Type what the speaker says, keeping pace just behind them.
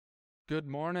Good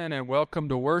morning and welcome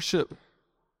to worship.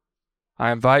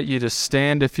 I invite you to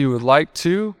stand if you would like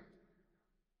to,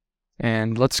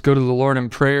 and let's go to the Lord in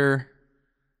prayer.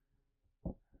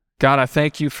 God, I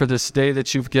thank you for this day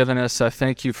that you've given us. I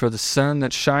thank you for the sun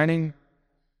that's shining,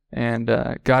 and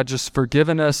God, just for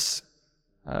giving us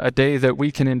a day that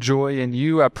we can enjoy in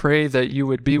you. I pray that you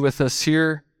would be with us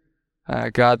here,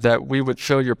 God, that we would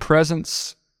feel your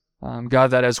presence.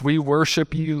 God, that as we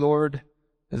worship you, Lord,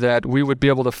 that we would be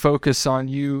able to focus on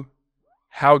you,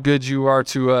 how good you are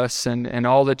to us, and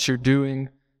all that you're doing.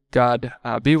 God,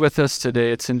 be with us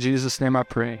today. It's in Jesus' name I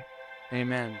pray.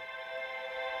 Amen.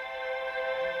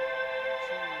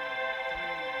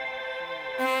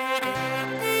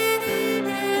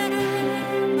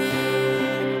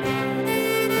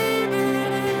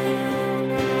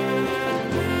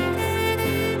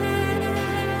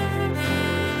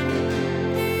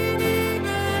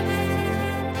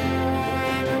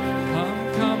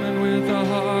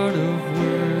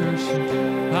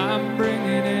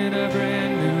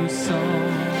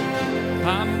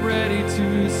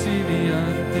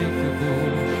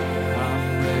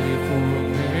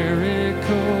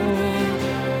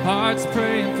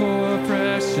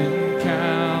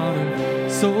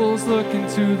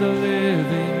 To the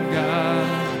living God,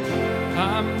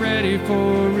 I'm ready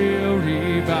for real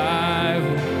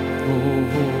revival. Oh,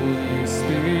 Holy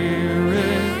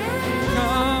Spirit,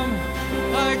 come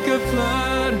like a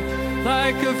flood,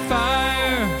 like a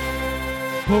fire.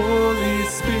 Holy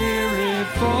Spirit,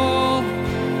 fall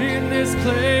in this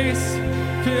place,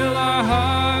 fill our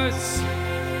hearts.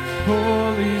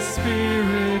 Holy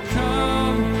Spirit,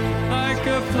 come like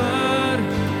a flood,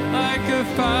 like a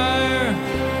fire.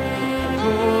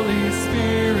 Holy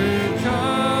Spirit, come.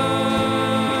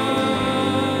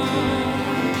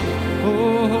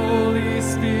 Oh, Holy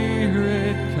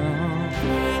Spirit, come.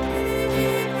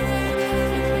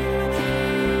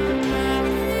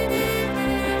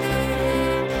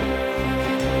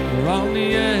 We're on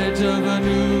the edge of a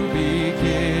new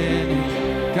beginning.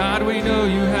 God, we know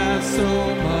you have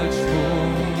so much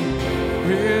more.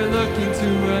 We're looking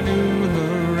to a new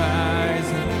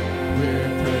horizon. We're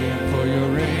praying for your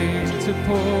rain to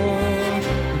pour,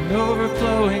 an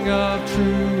overflowing of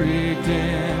true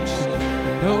redemption,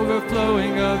 an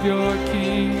overflowing of your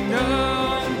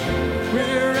kingdom.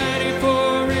 We're ready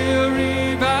for real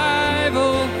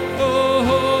revival. Oh,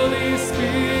 Holy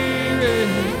Spirit,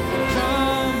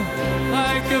 come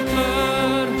like a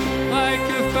flood, like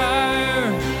a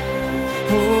fire.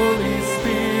 Holy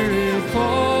Spirit,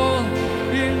 fall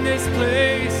in this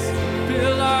place,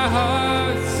 fill our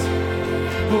hearts.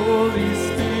 Holy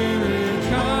Spirit,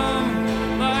 come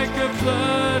like a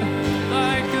flood,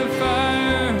 like a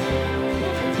fire.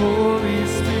 Holy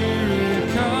Spirit,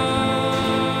 come.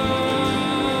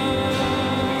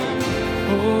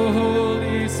 Oh,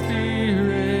 Holy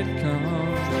Spirit, come.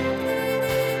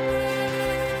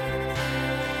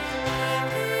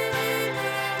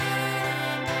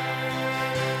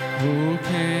 Oh,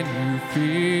 can you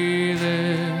feel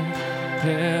it?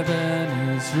 Heaven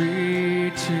is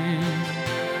reaching.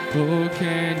 Oh,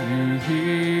 can you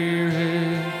hear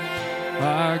it?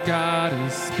 Our God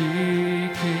is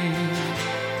speaking.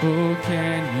 Oh,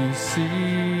 can you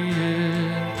see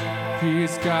it?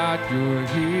 He's got your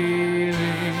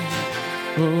healing.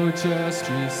 Oh, just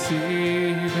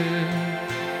receive it.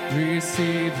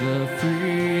 Receive the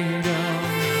freedom.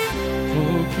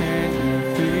 Oh, can you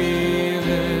feel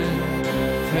it?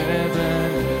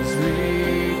 Heaven is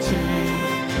reaching.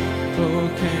 Oh,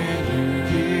 can you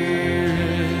hear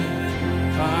it?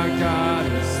 Our God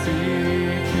is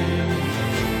speaking.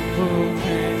 Oh,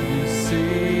 can you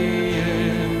see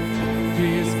it?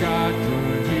 He's got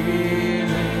your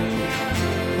healing.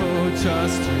 Oh,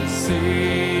 just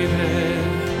receive it.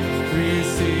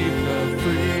 Receive the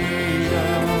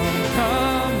freedom.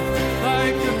 Come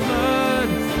like a flood,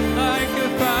 like a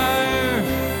fire.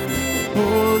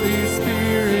 Holy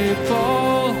Spirit,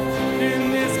 fall in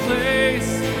this place.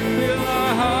 Fill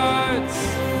our hearts.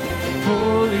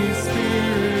 Holy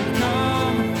Spirit,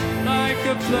 come like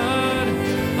a flood,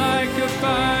 like a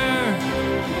fire.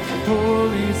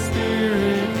 Holy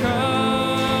Spirit, come.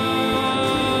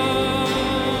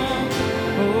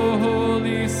 Oh,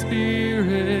 Holy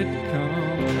Spirit, come.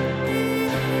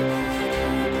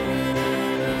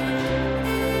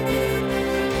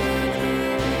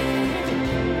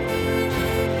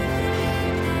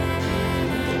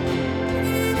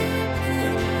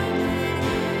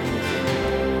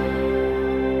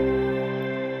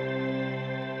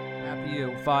 Matthew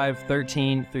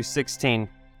 5:13-16.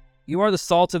 You are the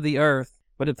salt of the earth,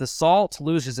 but if the salt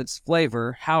loses its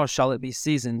flavor, how shall it be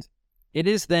seasoned? It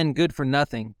is then good for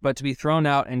nothing but to be thrown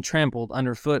out and trampled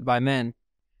underfoot by men.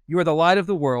 You are the light of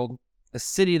the world. A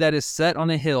city that is set on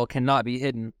a hill cannot be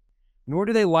hidden. Nor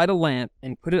do they light a lamp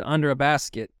and put it under a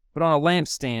basket, but on a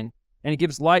lampstand, and it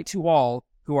gives light to all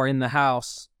who are in the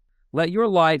house. Let your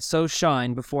light so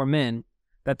shine before men,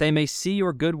 that they may see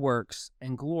your good works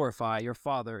and glorify your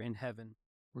Father in heaven.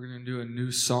 We're going to do a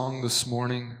new song this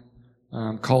morning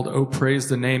called "Oh Praise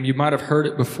the Name." You might have heard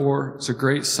it before. It's a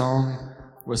great song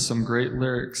with some great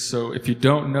lyrics. So if you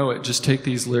don't know it, just take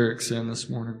these lyrics in this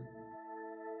morning.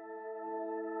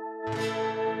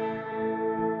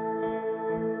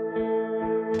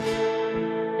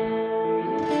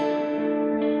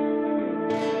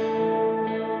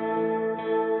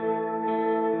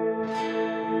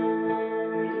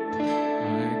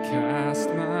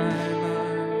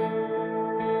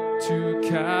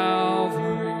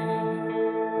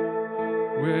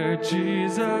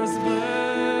 Jesus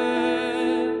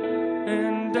bled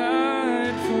and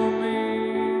died for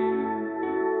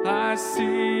me. I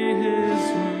see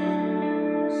his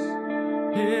wounds,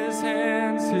 his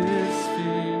hands, his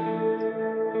feet,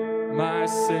 my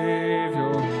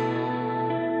Savior on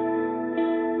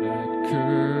that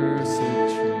cursed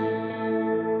tree.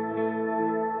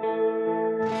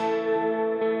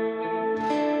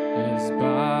 His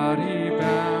body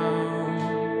bound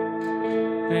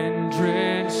and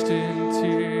drenched in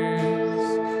tears,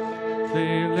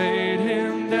 they laid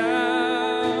him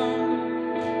down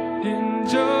in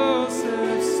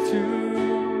Joseph's tomb,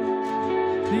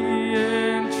 the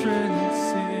entrance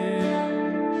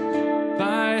sealed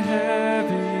by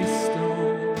heavy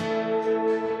stone.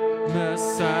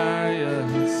 Messiah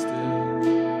still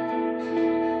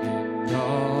and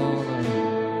all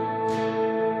alone.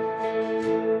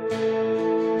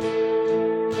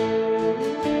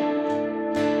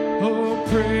 Oh,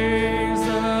 praise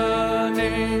the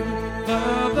name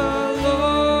of the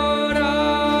Lord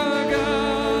our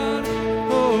God.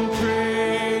 Oh,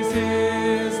 praise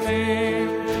his name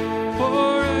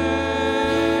forevermore.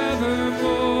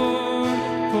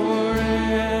 For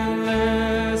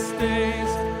endless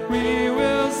days we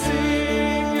will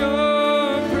sing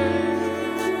your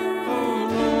praise. Oh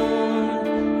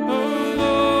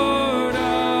Lord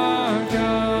our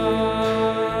God.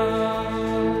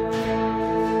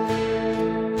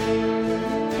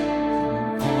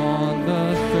 On the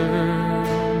third,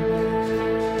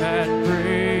 at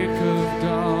break of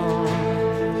dawn,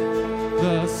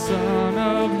 the Son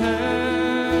of Heaven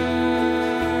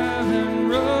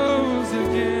rose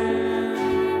again.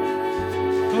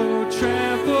 Oh,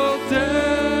 trampled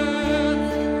death,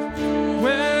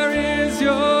 where is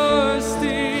your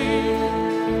sting?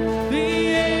 The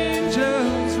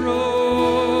angels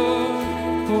roar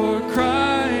for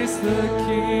Christ the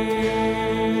King.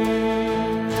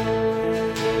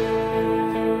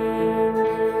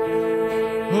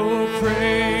 Oh,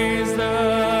 praise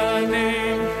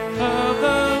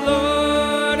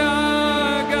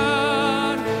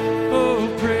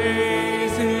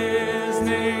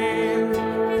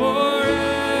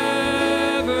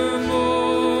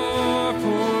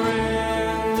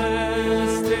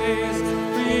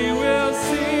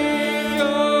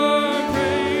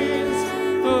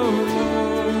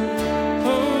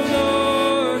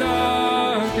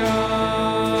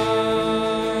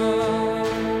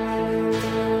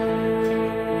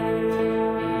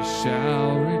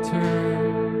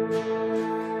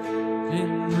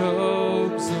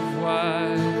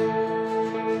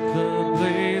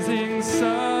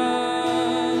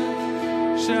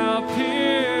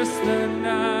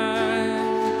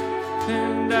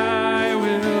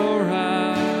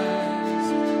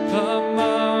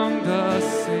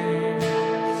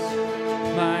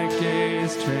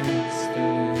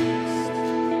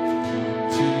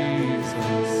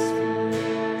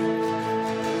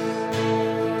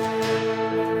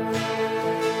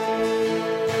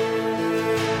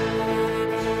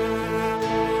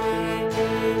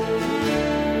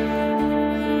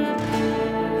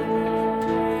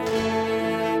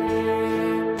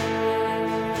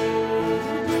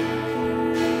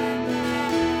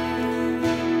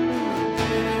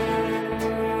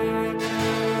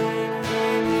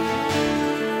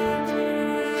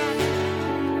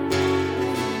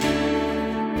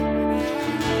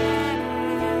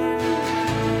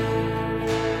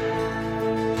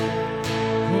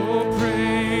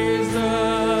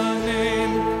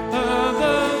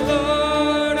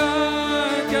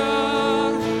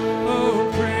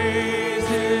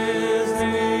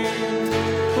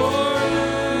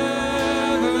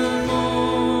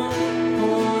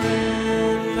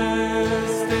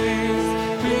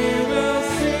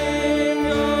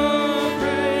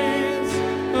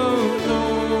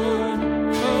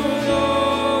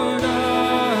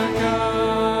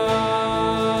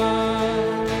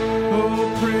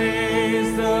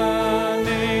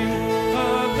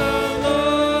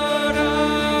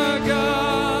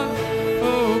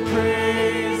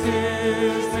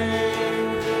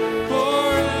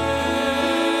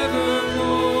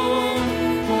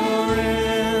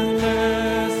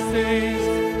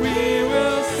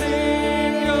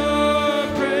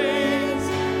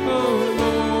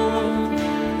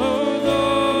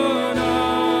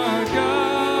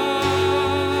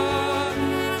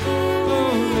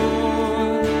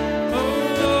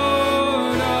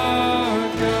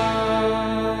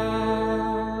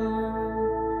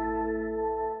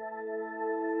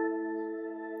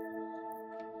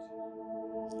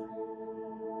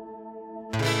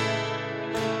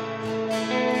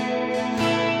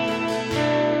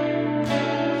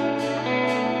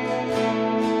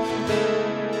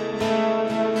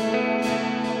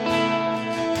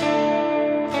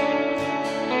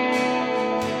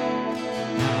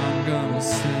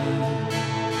sing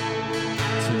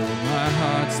till my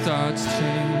heart starts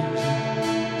changing.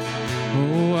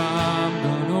 Oh, I'm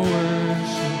gonna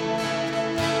worship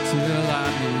till I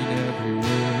mean every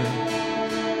word.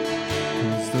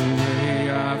 'Cause the way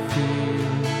I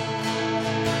feel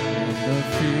and the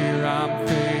fear I'm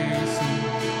facing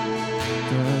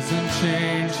doesn't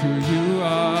change who you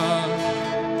are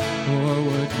or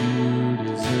what you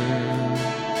deserve.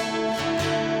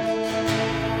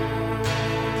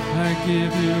 I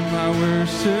give you my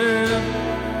worship,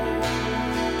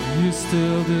 you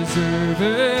still deserve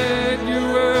it. You're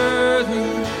worthy,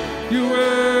 you're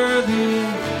worthy,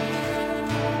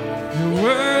 you're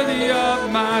worthy of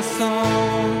my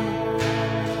song.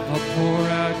 I'll pour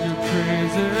out your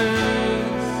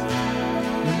praises,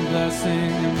 in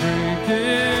blessing and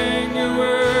breaking. You're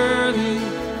worthy,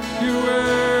 you're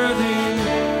worthy,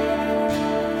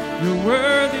 you're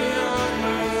worthy of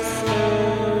my song.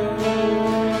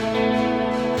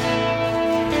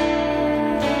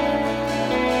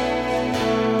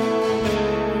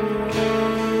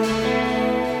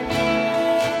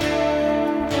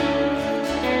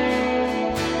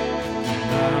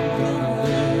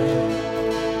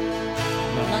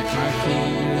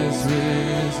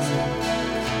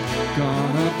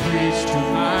 Gonna preach to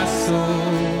my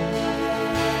soul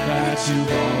that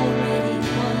you've already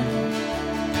won.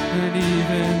 And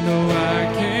even though I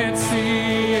can't see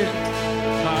it,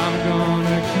 I'm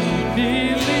gonna keep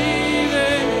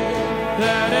believing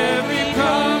that every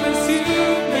promise you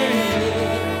made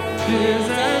is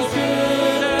as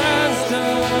good as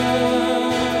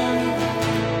done.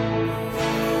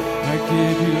 I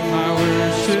give you my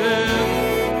worship,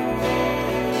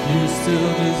 you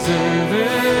still deserve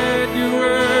it. You're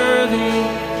worthy,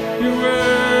 you're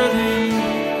worthy,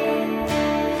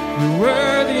 you're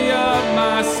worthy of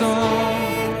my song.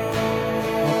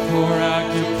 I'll pour out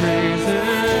your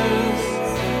praises,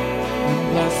 and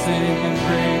blessing and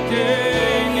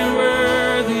breaking. You're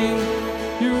worthy,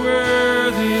 you're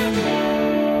worthy,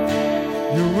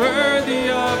 you're worthy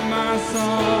of my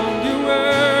song. You're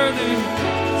worthy,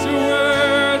 so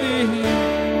worthy,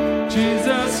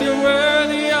 Jesus, you're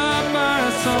worthy of my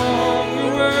song.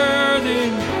 You're worthy,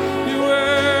 you're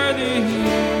worthy.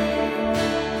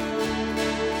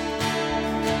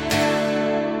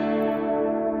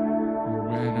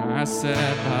 When I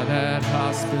sat by that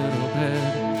hospital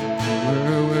bed, you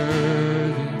were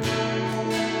worthy.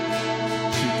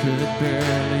 She could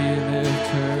barely lift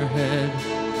her head.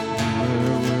 You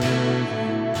were worthy.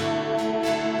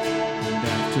 And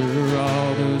after all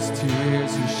those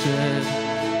tears you shed,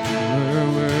 you were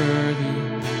worthy.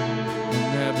 I'll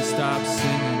never stop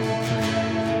singing your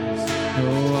praise. No,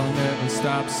 I'll never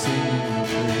stop singing your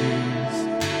praise.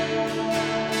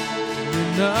 In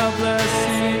the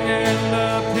blessing and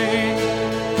the pain,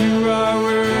 you are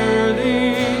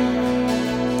worthy.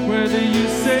 Whether you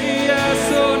say yes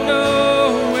or no,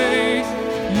 wait,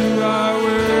 you are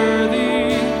worthy.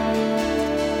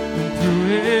 And through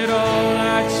it all,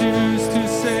 I choose to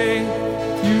say,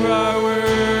 you are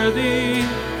worthy.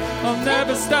 I'll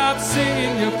never stop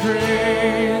singing your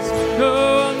praise. No,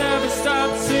 I'll never stop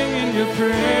singing your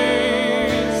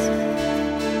praise.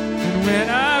 And when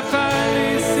I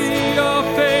finally see your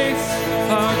face,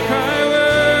 I'll cry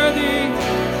worthy.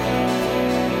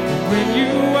 And when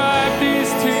you wipe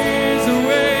these tears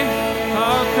away,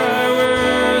 I'll cry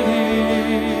worthy.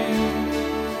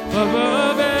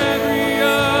 Above every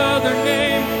other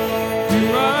name, you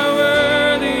are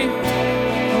worthy.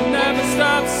 I'll never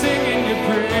stop singing your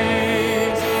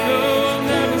praise. No, I'll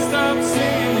never stop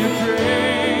singing your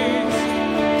praise.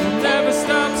 I'll never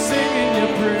stop singing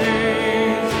your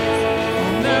praise.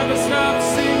 I'll never stop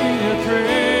singing your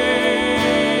praise.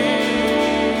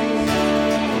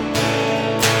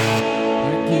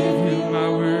 I give you my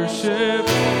worship,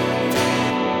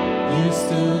 you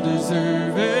still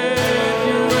deserve it.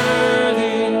 You're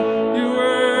worthy, you're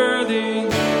worthy,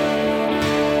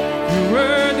 you're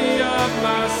worthy of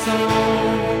my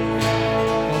song.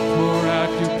 I'll pour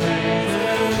out your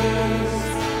praises,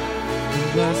 and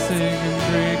blessing and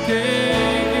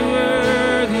breaking. You're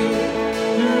worthy,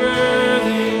 you're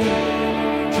worthy,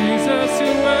 Jesus,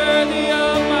 you're worthy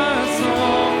of my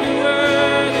song. You're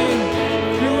worthy,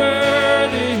 you're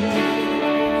worthy,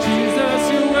 Jesus,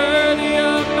 you're worthy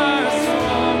of my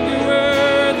song. You're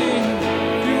worthy,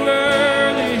 you're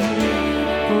worthy,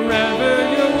 forever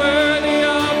you're worthy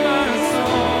of my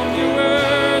song. You're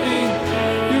worthy,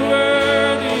 you're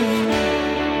worthy,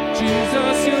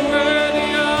 Jesus, you're worthy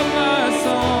of my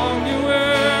song. You're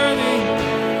worthy,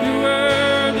 you're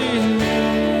worthy.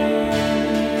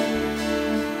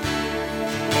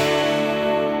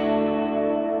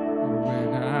 When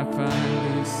I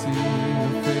finally see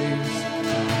your face,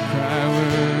 I'll cry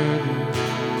worthy.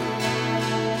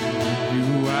 When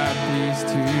you wipe these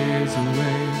tears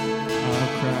away, I'll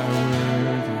cry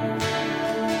worthy.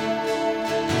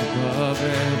 Above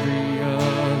every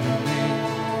other name,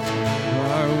 you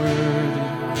are worthy.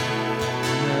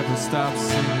 I'll never stop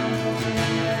singing your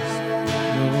praise.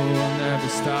 No, I'll never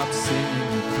stop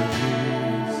singing your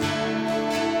praise.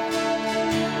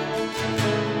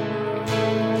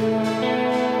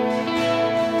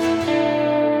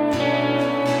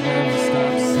 I'll never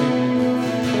stop singing your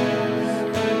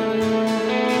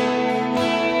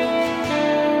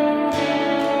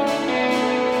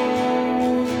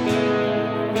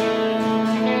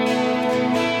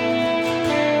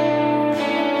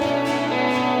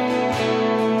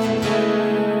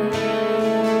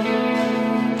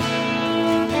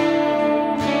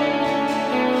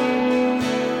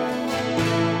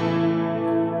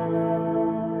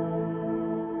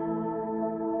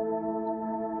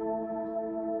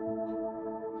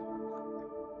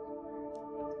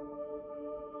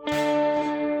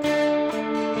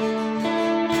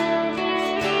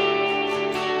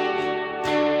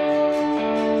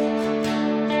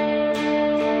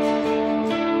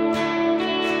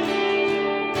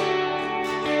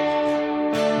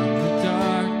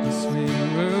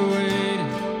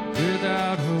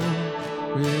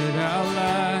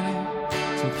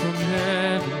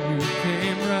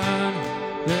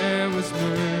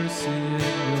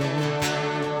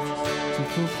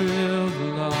fulfill the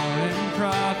law and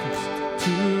prophets.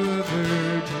 To a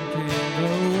virgin came the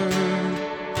word,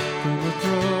 from the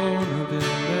throne of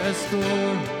endless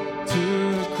glory to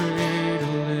a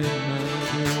cradle in the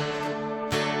dirt.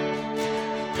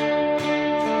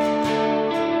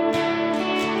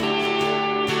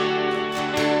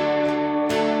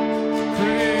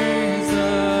 Praise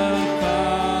the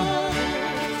Father,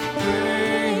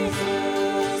 praise the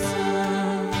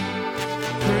Son,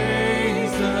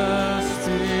 praise the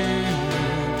Spirit,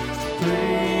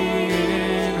 three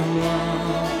in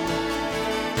one.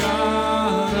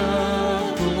 God of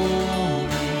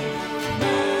glory,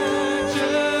 majesty,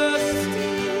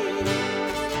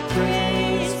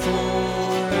 praise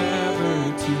forever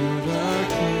to the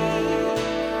King.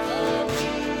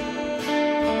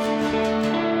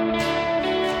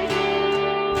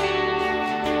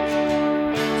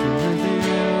 To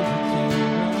reveal the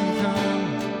kingdom come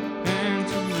and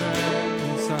to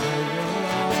reconcile your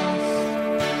loss,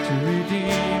 to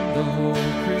redeem the whole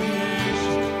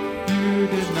creation. You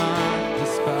did not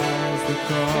despise the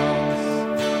cross,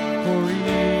 for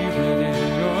even in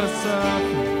your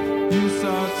suffering you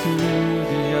saw to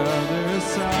the other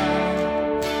side.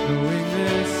 Knowing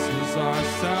this is our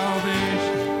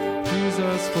salvation,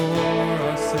 Jesus, for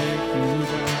our sake you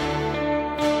died.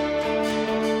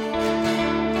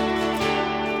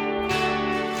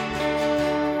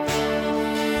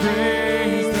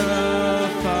 Praise the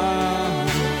Father,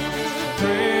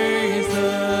 praise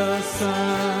the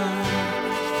Son,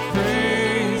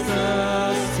 praise the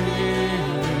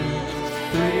Spirit,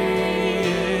 three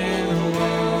in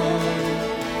one.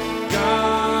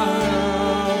 God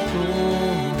of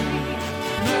glory,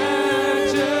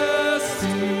 majesty,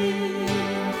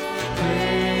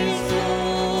 praise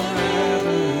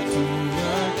forever to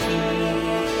the King,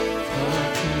 the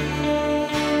King.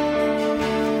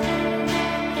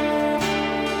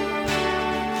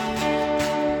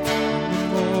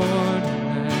 The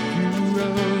morning that you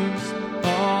rose,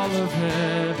 all of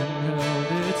heaven held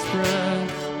its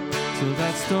breath, till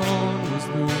that stone was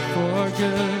moved for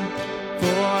good,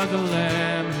 for the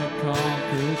Lamb had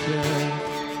conquered death.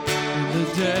 And the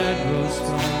dead rose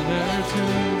from their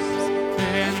tombs,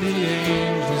 and the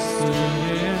angels stood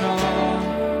in awe,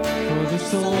 for the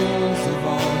souls of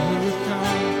all who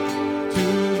come to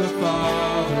the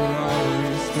Father are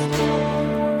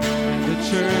restored. And the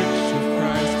church of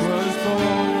Christ was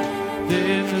born,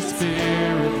 then the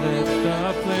Spirit lit the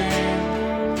flame.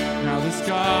 Now this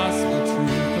gospel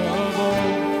truth of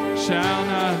old shall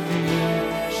not need,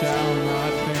 shall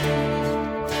not fade.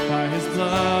 By his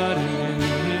blood and in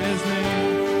his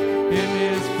name, in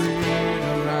his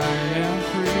freedom I am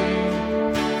free.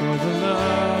 For the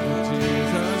love of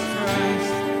Jesus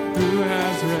Christ, who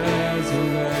has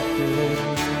resurrected me.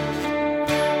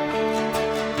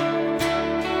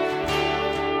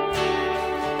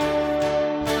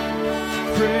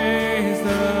 Praise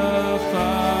the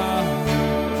Father,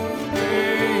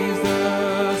 praise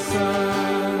the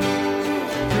Son,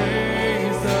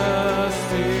 praise the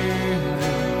Spirit,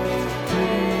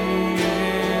 three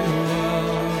in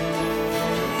one.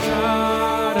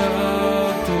 God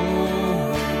of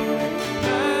glory,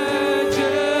 majesty,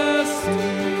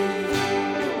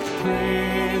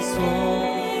 praise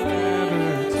for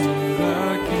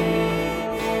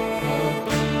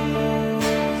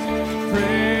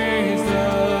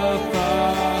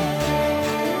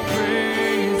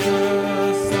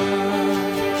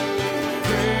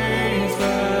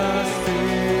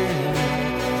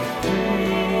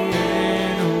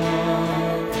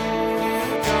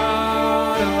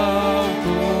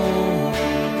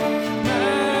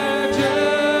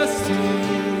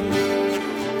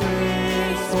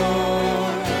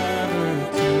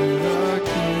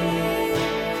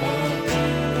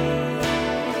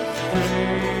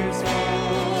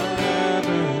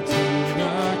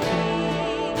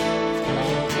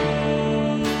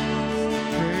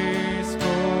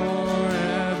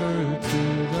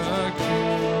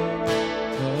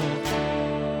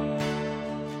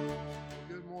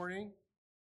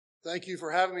Thank you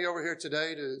for having me over here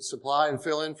today to supply and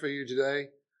fill in for you today.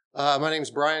 My name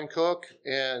is Brian Cook,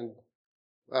 and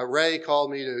Ray called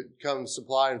me to come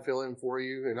supply and fill in for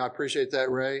you, and I appreciate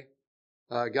that, Ray.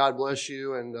 God bless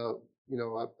you, and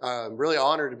I'm really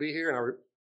honored to be here, and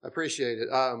I appreciate it.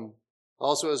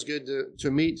 Also, it's good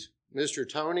to meet Mr.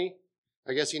 Tony.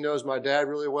 I guess he knows my dad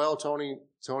really well. Tony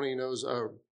knows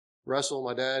Russell,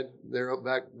 my dad. They're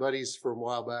back buddies from a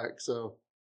while back, so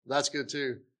that's good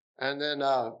too. And then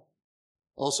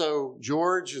also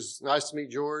George, it's nice to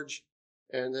meet George,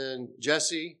 and then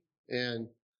Jesse, and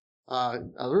I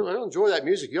really enjoy that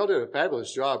music. Y'all did a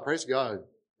fabulous job. Praise God.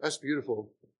 That's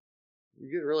beautiful. You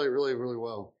did really, really, really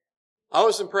well. I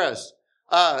was impressed.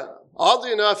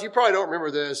 Oddly enough, you probably don't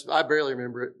remember this. I barely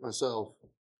remember it myself.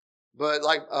 But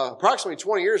approximately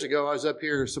 20 years ago, I was up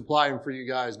here supplying for you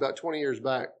guys, about 20 years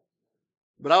back.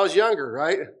 But I was younger,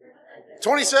 right?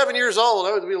 27 years old,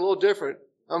 that would be a little different.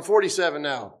 I'm 47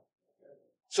 now.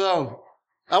 So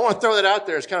I want to throw that out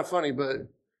there. It's kind of funny, but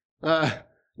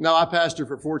no, I pastored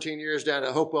for 14 years down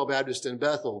at Hopewell Baptist in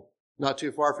Bethel, not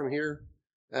too far from here,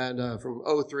 and from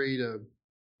 03 to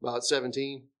about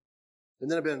 17.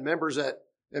 And then I've been members at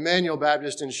Emmanuel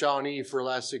Baptist in Shawnee for the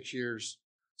last 6 years.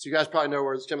 So you guys probably know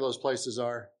where some of those places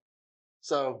are.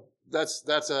 So that's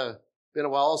been a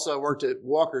while. Also, I worked at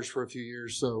Walker's for a few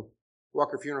years. So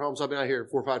Walker Funeral Homes, I've been out here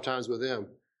 4 or 5 times with them.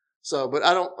 So, but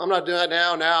I'm not doing that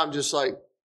now. Now I'm just like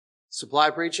supply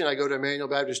preaching. I go to Emmanuel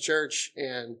Baptist Church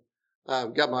and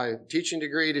got my teaching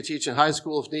degree to teach in high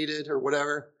school if needed or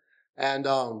whatever. And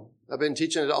I've been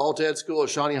teaching at Alt-Ed School at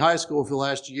Shawnee High School for the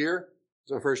last year.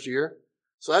 It's my first year.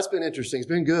 So that's been interesting. It's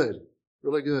been good.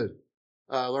 Really good.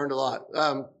 Learned a lot.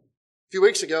 A few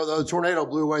weeks ago, though, the tornado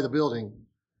blew away the building.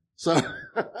 So,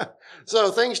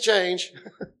 so things change.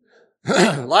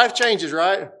 Life changes,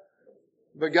 right?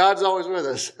 But God's always with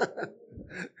us.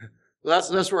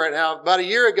 That's right now. About a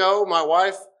year ago, my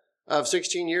wife of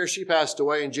 16 years, she passed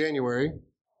away in January.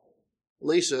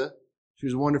 Lisa, she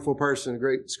was a wonderful person, a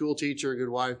great school teacher, a good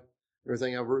wife,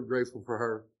 everything. I'm very grateful for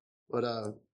her. But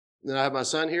then I have my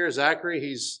son here, Zachary.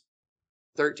 He's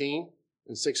 13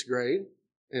 in 6th grade,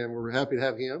 and we're happy to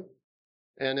have him.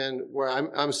 And then where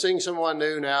I'm seeing someone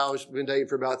new now. She's been dating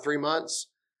for about 3 months,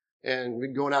 and we've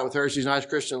been going out with her. She's a nice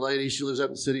Christian lady. She lives up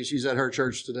in the city. She's at her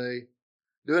church today,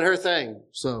 doing her thing.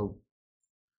 So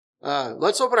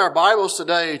let's open our Bibles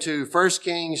today to 1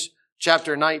 Kings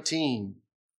chapter 19.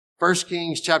 1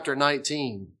 Kings chapter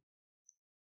 19.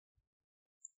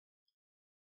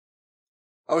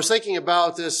 I was thinking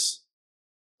about this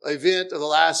event of the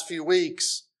last few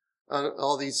weeks,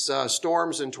 all these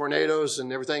storms and tornadoes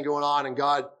and everything going on, and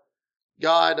God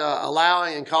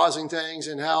allowing and causing things,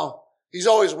 and how He's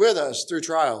always with us through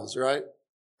trials, right?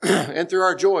 And through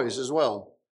our joys as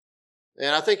well.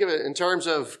 And I think of it in terms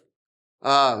of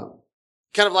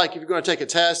kind of like if you're going to take a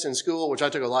test in school, which I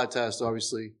took a lot of tests,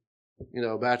 obviously,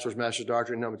 bachelor's, master's,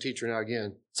 doctorate, and I'm a teacher now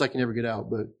again. It's like you never get out,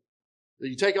 but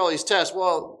you take all these tests.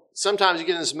 Well, sometimes you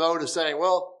get in this mode of saying,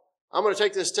 well, I'm going to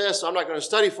take this test, so I'm not going to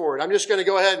study for it. I'm just going to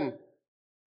go ahead and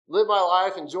live my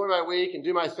life, enjoy my week, and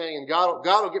do my thing, and God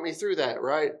will get me through that,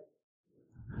 right?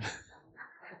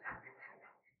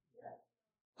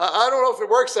 I don't know if it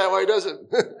works that way, does it?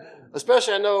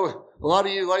 Especially I know a lot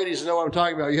of you ladies know what I'm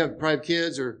talking about. You have probably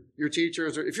kids or your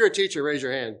teachers. Or if you're a teacher, raise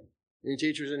your hand. Any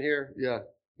teachers in here? Yeah.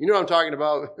 You know what I'm talking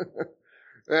about.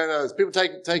 And people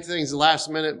take things the last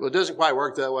minute, but it doesn't quite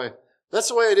work that way. That's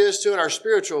the way it is too in our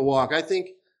spiritual walk. I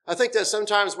think that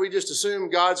sometimes we just assume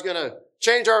God's going to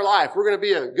change our life. We're going to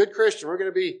be a good Christian. We're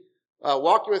going to be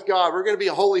walking with God. We're going to be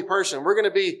a holy person. We're going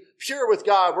to be pure with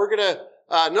God. We're going to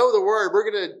know the Word.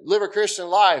 We're going to live a Christian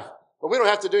life. But we don't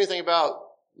have to do anything about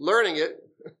learning it.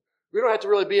 We don't have to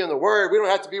really be in the Word. We don't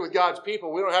have to be with God's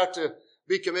people. We don't have to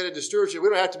be committed to stewardship. We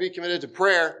don't have to be committed to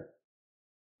prayer.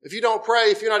 If you don't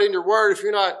pray, if you're not in your Word, if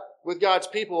you're not with God's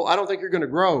people, I don't think you're going to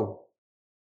grow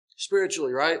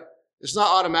spiritually, right? It's not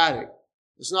automatic.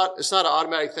 It's not an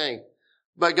automatic thing.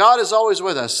 But God is always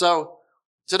with us. So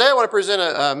today I want to present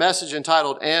a message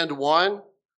entitled And One.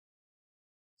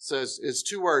 So it's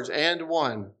 2 words, and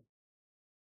one.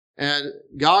 And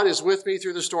God is with me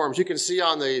through the storms. You can see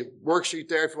on the worksheet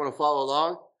there if you want to follow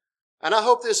along. And I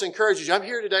hope this encourages you. I'm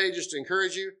here today just to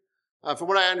encourage you. From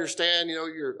what I understand,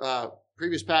 your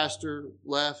previous pastor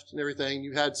left and everything.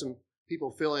 You had some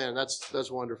people fill in. That's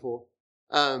wonderful.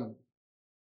 I'm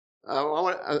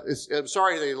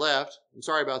sorry they left. I'm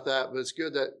sorry about that, but it's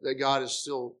good that God is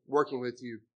still working with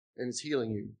you and is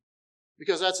healing you,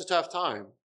 because that's a tough time.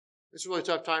 It's a really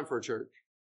tough time for a church.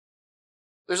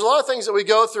 There's a lot of things that we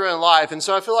go through in life, and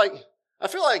so I feel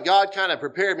like God kind of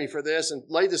prepared me for this and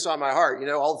laid this on my heart.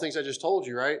 All the things I just told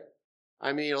you, right?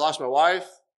 I mean, I lost my wife.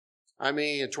 I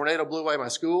mean, a tornado blew away my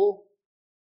school.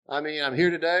 I mean, I'm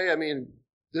here today. I mean,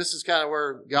 this is kind of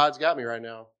where God's got me right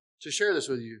now to share this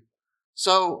with you.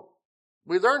 So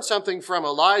we learned something from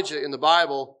Elijah in the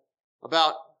Bible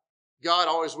about God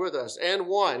always with us. And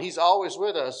one, he's always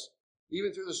with us,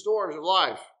 even through the storms of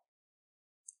life.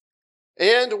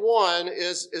 And one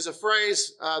is a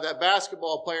phrase that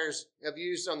basketball players have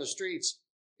used on the streets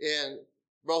in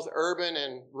both urban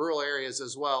and rural areas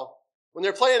as well. When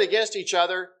they're playing against each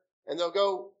other, and they'll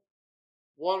go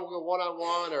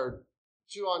one-on-one or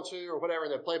 2-on-2 or whatever,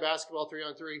 and they'll play basketball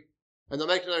 3-on-3, and they'll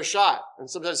make another shot. And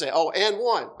sometimes say, oh, and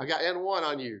one. I got and one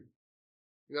on you.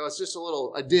 You know, it's just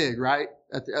a dig, right,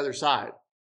 at the other side.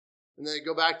 And then they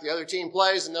go back, the other team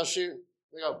plays, and they'll shoot.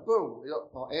 They go, boom, they go,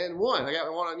 oh, and one. I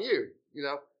got one on you. You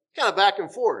know, kind of back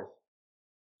and forth.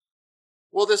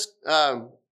 Well, this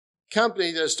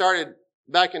company that started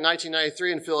back in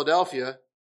 1993 in Philadelphia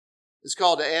is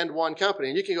called the And One Company.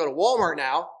 And you can go to Walmart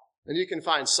now, and you can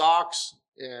find socks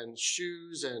and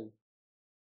shoes and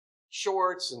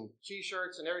shorts and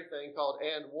T-shirts and everything called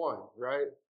And One, right?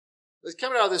 It's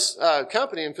coming out of this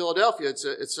company in Philadelphia.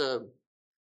 It's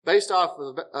based off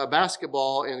of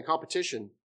basketball and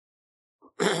competition.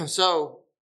 So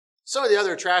some of the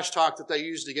other trash talk that they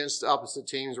used against the opposite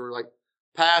teams were like,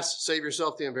 pass, save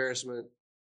yourself the embarrassment,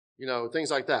 you know,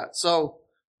 things like that. So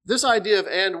this idea of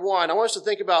and one, I want us to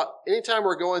think about anytime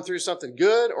we're going through something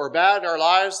good or bad in our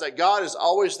lives, that God is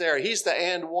always there. He's the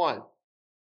and one.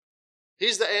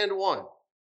 He's the and one.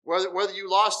 Whether you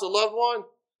lost a loved one,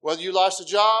 whether you lost a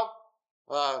job,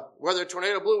 whether a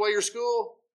tornado blew away your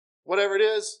school, whatever it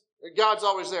is, God's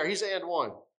always there. He's the and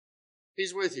one.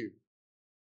 He's with you.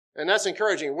 And that's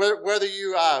encouraging. Whether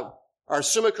you are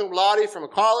summa cum laude from a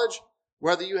college,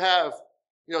 whether you have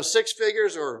 6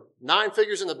 figures or 9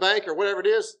 figures in the bank or whatever it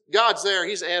is, God's there.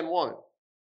 He's and one.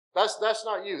 That's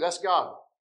not you. That's God.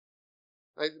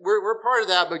 We're part of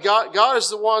that, but God is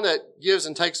the one that gives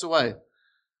and takes away.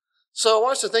 So I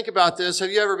want us to think about this.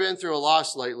 Have you ever been through a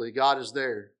loss lately? God is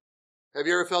there. Have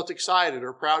you ever felt excited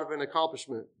or proud of an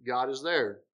accomplishment? God is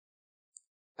there.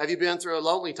 Have you been through a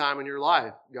lonely time in your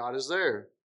life? God is there.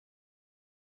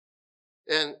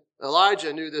 And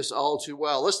Elijah knew this all too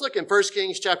well. Let's look in 1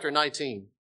 Kings chapter 19.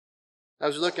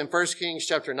 As we look in 1 Kings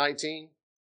chapter 19,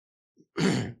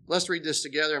 let's read this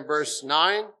together in verse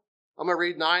 9. I'm going to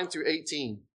read 9 through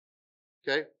 18.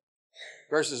 Okay?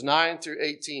 Verses 9 through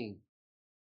 18.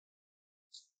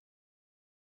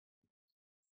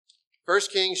 1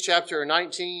 Kings chapter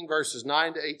 19, verses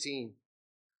 9 to 18.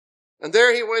 And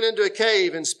there he went into a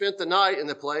cave and spent the night in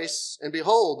the place. And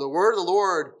behold, the word of the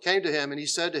Lord came to him, and he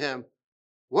said to him,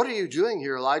 "What are you doing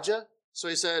here, Elijah?" So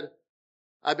he said,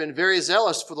 "I've been very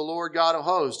zealous for the Lord God of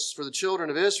hosts, for the children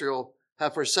of Israel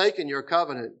have forsaken your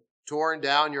covenant, torn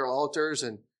down your altars,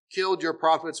 and killed your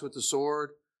prophets with the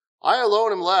sword. I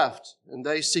alone am left, and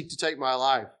they seek to take my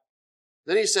life."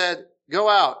 Then he said, "Go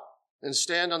out and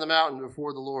stand on the mountain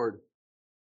before the Lord."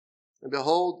 And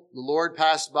behold, the Lord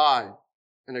passed by,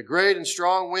 and a great and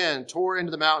strong wind tore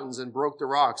into the mountains and broke the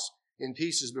rocks in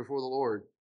pieces before the Lord.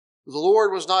 But the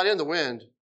Lord was not in the wind.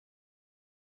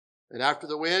 And after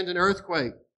the wind, an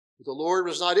earthquake, but the Lord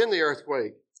was not in the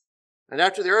earthquake. And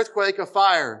after the earthquake, a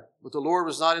fire, but the Lord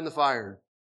was not in the fire.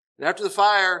 And after the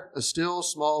fire, a still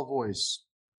small voice.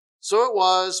 So it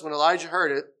was, when Elijah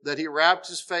heard it, that he wrapped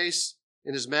his face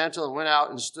in his mantle and went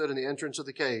out and stood in the entrance of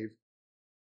the cave.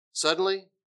 Suddenly,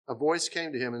 a voice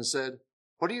came to him and said,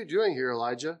 "What are you doing here,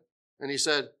 Elijah?" And he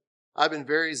said, "I've been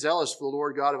very zealous for the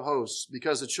Lord God of hosts,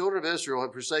 because the children of Israel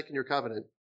have forsaken your covenant,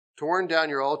 torn down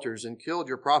your altars, and killed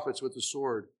your prophets with the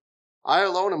sword. I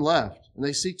alone am left, and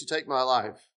they seek to take my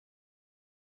life."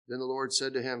 Then the Lord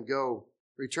said to him, "Go,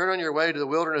 return on your way to the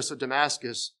wilderness of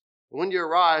Damascus, and when you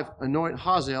arrive, anoint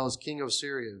Hazael as king of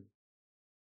Syria.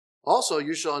 Also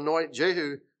you shall anoint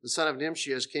Jehu, the son of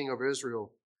Nimshi, as king over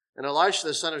Israel. And Elisha,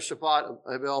 the son of Shaphat of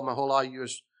Abel-Meholah, you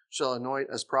shall anoint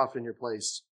as prophet in your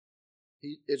place.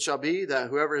 It shall be that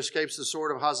whoever escapes the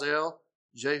sword of Hazael,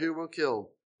 Jehu will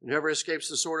kill. And whoever escapes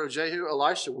the sword of Jehu,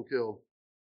 Elisha will kill.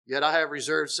 Yet I have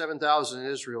reserved 7,000 in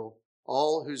Israel,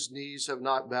 all whose knees have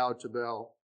not bowed to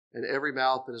Baal, and every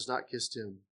mouth that has not kissed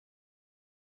him."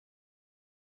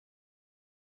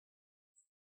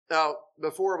 Now,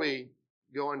 before we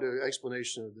go into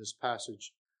explanation of this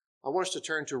passage, I want us to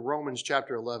turn to Romans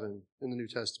chapter 11 in the New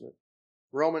Testament.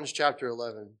 Romans chapter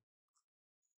 11.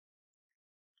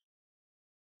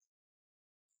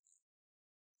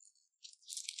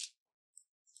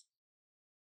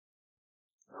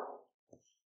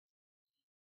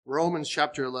 Romans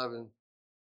chapter 11.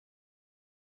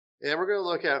 And we're going to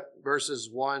look at verses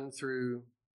 1 through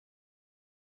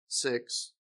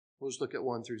 6. We'll just look at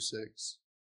 1 through 6.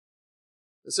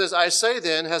 It says, I say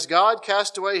then, has God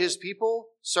cast away his people?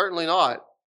 Certainly not.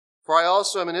 For I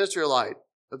also am an Israelite,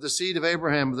 of the seed of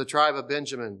Abraham, of the tribe of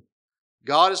Benjamin.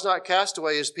 God has not cast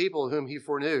away his people whom he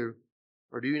foreknew.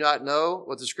 Or do you not know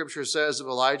what the scripture says of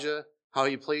Elijah, how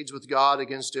he pleads with God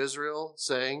against Israel,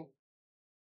 saying,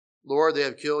 Lord, they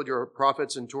have killed your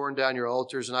prophets and torn down your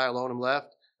altars, and I alone am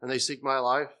left, and they seek my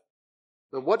life.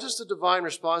 But what does the divine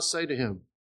response say to him?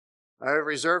 I have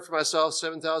reserved for myself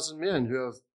 7,000 men who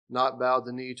have not bowed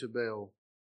the knee to Baal.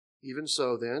 Even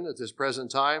so, then, at this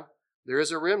present time, there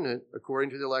is a remnant according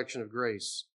to the election of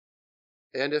grace.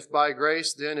 And if by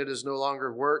grace, then it is no longer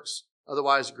of works,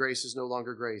 otherwise grace is no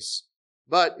longer grace.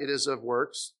 But it is of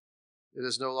works. It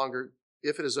is no longer,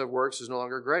 if it is of works, it is no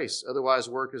longer grace. Otherwise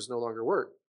work is no longer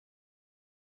work.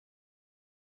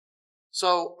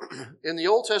 So, in the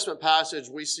Old Testament passage,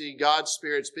 we see God's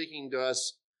Spirit speaking to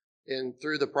us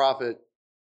through the prophet.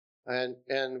 And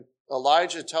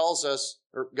Elijah tells us,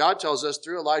 or God tells us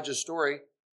through Elijah's story,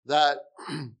 that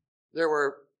there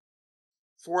were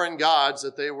foreign gods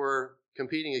that they were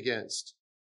competing against.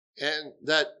 And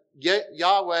that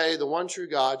Yahweh, the one true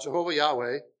God, Jehovah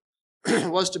Yahweh,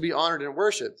 was to be honored and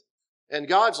worshiped. And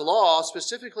God's law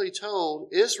specifically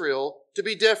told Israel to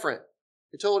be different.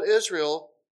 He told Israel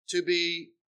to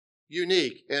be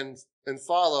unique and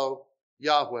follow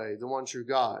Yahweh, the one true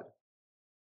God.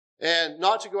 And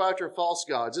not to go after false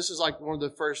gods. This is like one of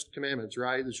the first commandments,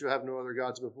 right? That you have no other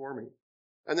gods before me.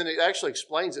 And then it actually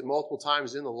explains it multiple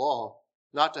times in the law,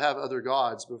 not to have other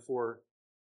gods before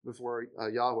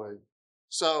Yahweh.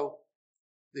 So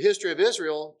the history of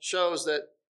Israel shows that,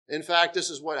 in fact, this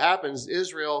is what happens.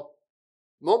 Israel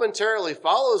momentarily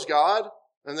follows God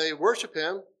and they worship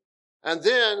him, and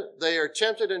then they are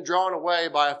tempted and drawn away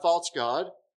by a false god,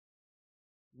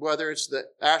 whether it's the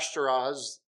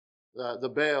Ashtoreths, the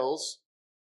Baals,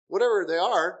 whatever they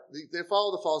are, they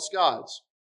follow the false gods.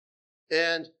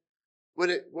 And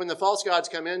when the false gods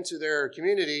come into their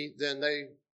community, then they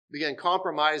begin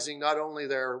compromising not only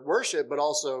their worship, but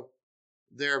also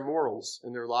their morals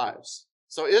in their lives.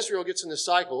 So Israel gets in this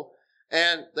cycle,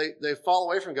 and they fall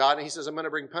away from God, and he says, I'm going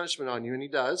to bring punishment on you, and he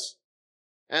does.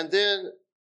 And then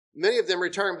many of them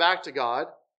return back to God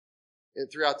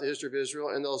throughout the history of Israel,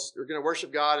 and they're going to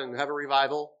worship God and have a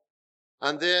revival.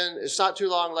 And then it's not too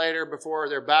long later before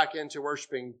they're back into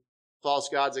worshiping false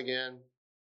gods again,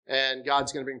 and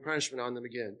God's going to bring punishment on them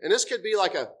again. And this could be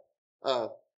like a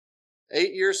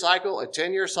 8-year cycle, a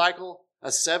 10-year cycle, a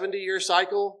 70-year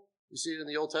cycle. You see it in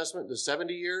the Old Testament, the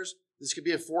 70 years. This could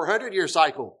be a 400-year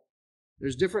cycle.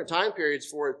 There's different time periods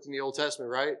for it in the Old Testament,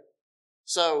 right?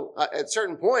 So at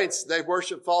certain points, they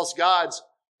worship false gods,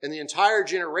 and the entire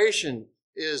generation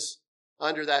is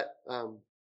under that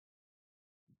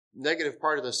negative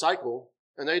part of the cycle,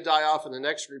 and they die off, and the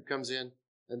next group comes in,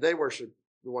 and they worship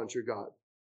the one true God.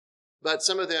 But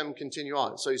some of them continue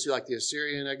on. So you see like the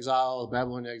Assyrian exile, the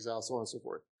Babylonian exile, so on and so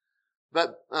forth.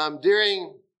 But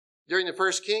during the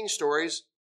first king stories,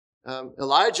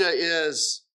 Elijah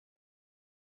is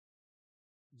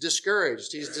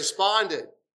discouraged. He's despondent.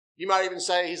 You might even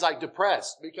say he's like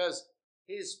depressed because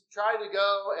he's tried to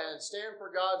go and stand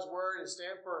for God's word and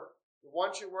stand for the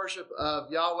one true worship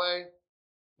of Yahweh,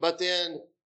 but then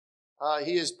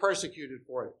he is persecuted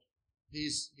for it.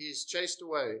 He's chased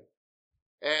away.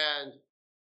 And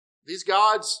these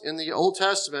gods in the Old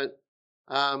Testament,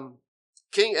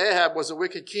 King Ahab was a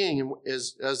wicked king. And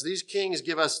as these kings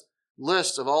give us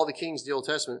lists of all the kings in the Old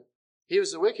Testament, he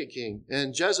was a wicked king.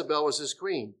 And Jezebel was his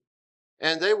queen.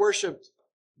 And they worshipped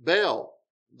Baal.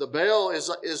 The Baal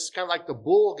is kind of like the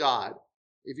bull god.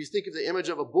 If you think of the image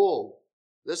of a bull,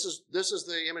 this is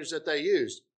the image that they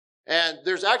used. And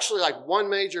there's actually like one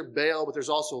major Baal, but there's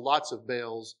also lots of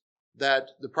Baals that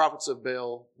the prophets of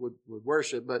Baal would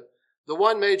worship. But the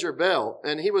one major Baal,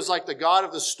 and he was like the god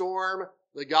of the storm,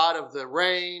 the god of the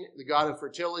rain, the god of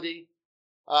fertility,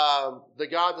 the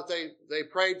god that they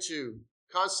prayed to,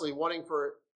 constantly wanting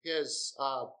for his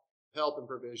help and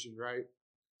provision, right?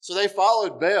 So they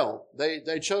followed Baal.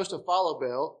 They chose to follow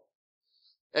Baal.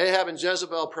 Ahab and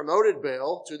Jezebel promoted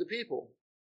Baal to the people.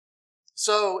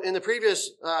 So in the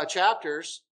previous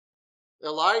chapters,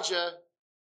 Elijah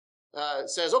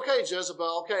says, okay,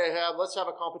 Jezebel, okay, Ahab, let's have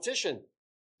a competition.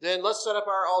 Then let's set up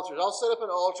our altars. I'll set up an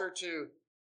altar to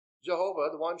Jehovah,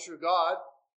 the one true God,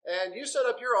 and you set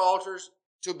up your altars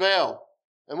to Baal.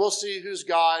 And we'll see whose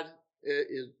God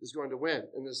is going to win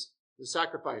in this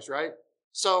sacrifice, right?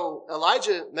 So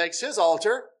Elijah makes his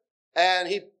altar, and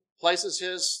he places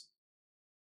his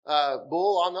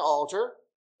bull on the altar,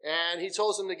 and he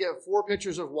tells them to get 4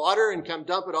 pitchers of water and come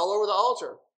dump it all over the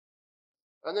altar.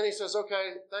 And then he says,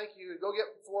 okay, thank you. Go get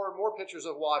 4 more pitchers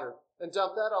of water and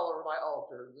dump that all over my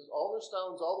altar. All the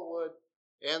stones, all the wood,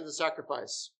 and the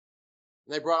sacrifice.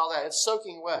 And they brought all that. It's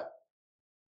soaking wet.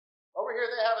 Over here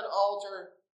they have an altar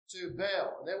to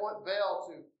Baal. And they want Baal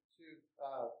to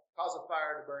cause a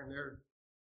fire to burn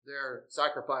their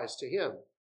sacrifice to him.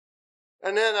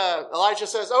 And then Elijah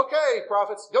says, okay,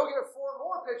 prophets, go get 4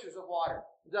 more pitchers of water.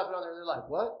 And dump it on there. They're like,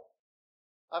 what?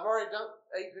 I've already dumped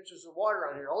 8 pitchers of water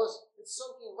on here. All this, it's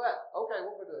soaking wet. Okay,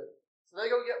 what we'll do. So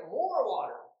they go get more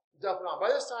water, dump it on.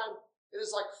 By this time, it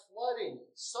is like flooding,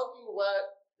 soaking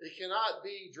wet. It cannot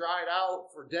be dried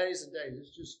out for days and days.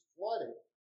 It's just flooded,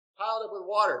 piled up with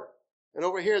water. And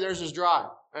over here, theirs is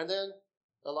dry. And then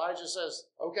Elijah says,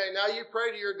 okay, now you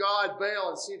pray to your God,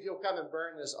 Baal, and see if he'll come and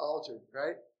burn this altar,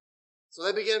 right? So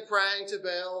they begin praying to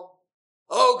Baal.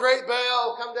 Oh, great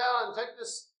Baal, come down and take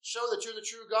this. Show that you're the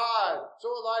true God. Show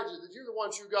Elijah that you're the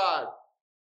one true God.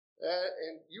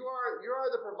 And you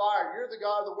are the provider. You're the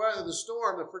God of the weather, the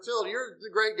storm, the fertility. You're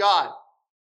the great God.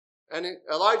 And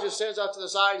Elijah stands out to the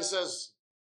side and says,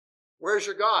 where's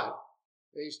your God?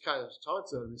 And he kind of taunts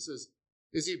them. He says,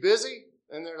 is he busy?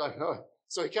 And they're like, oh.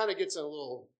 So he kind of gets in a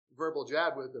little verbal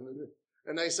jab with them.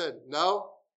 And they said,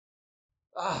 no.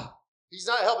 He's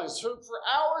not helping us. So for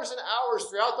hours and hours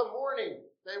throughout the morning,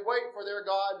 they wait for their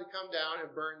God to come down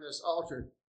and burn this altar.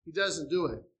 He doesn't do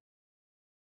it.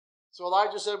 So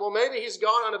Elijah said, well, maybe he's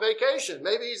gone on a vacation.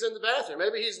 Maybe he's in the bathroom.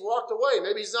 Maybe he's walked away.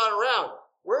 Maybe he's not around.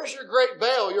 Where's your great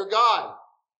Baal, your God?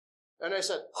 And they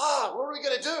said, what are we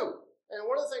going to do? And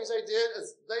one of the things they did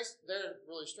is they're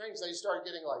really strange. They started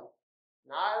getting like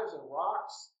knives and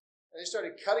rocks. And they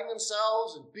started cutting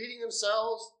themselves and beating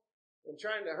themselves and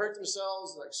trying to hurt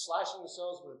themselves, like slashing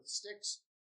themselves with sticks.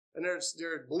 And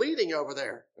they're bleeding over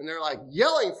there. And they're like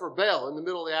yelling for Baal in the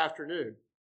middle of the afternoon.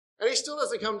 And he still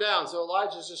doesn't come down. So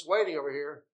Elijah's just waiting over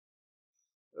here.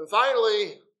 And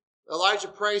finally, Elijah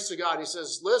prays to God. He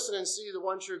says, listen and see the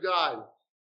one true God.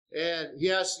 And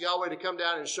he asks Yahweh to come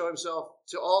down and show himself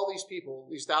to all these people,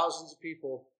 these thousands of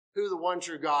people, who the one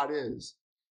true God is.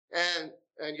 And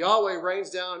Yahweh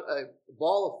rains down a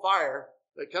ball of fire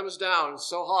that comes down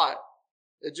so hot,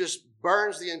 it just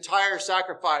burns the entire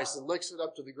sacrifice and licks it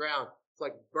up to the ground. It's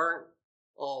like burnt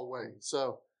all the way.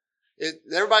 So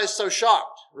everybody's so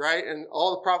shocked, right? And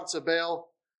all the prophets of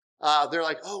Baal, they're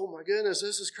like, oh my goodness,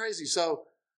 this is crazy. So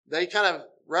they kind of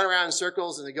run around in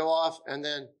circles and they go off. And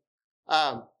then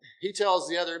he tells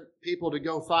the other people to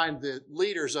go find the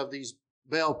leaders of these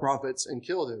Baal prophets and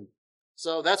kill them.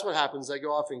 So that's what happens. They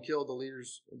go off and kill the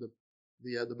leaders of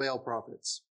the Baal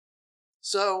prophets.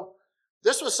 So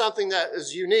this was something that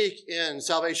is unique in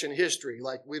salvation history.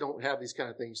 Like we don't have these kind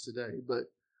of things today, but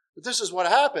this is what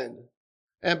happened.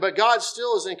 But God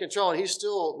still is in control and he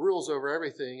still rules over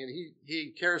everything and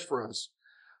he cares for us.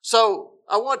 So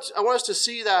I want us to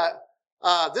see that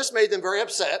this made them very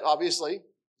upset, obviously.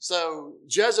 So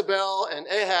Jezebel and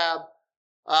Ahab,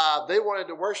 they wanted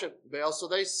to worship Baal, so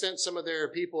they sent some of their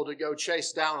people to go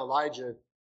chase down Elijah.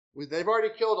 They've already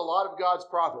killed a lot of God's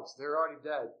prophets. They're already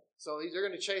dead. So they're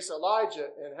going to chase Elijah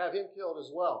and have him killed as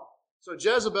well. So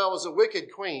Jezebel was a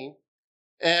wicked queen,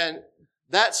 and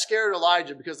that scared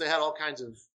Elijah because they had all kinds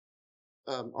of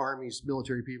armies,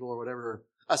 military people or whatever,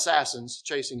 assassins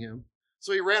chasing him.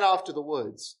 So he ran off to the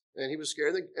woods, and he was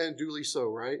scared, and duly so,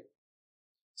 right?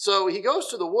 So he goes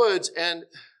to the woods, and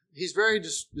he's very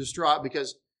distraught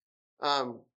because,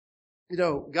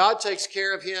 God takes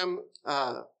care of him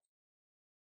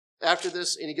after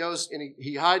this, and he goes and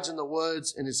he hides in the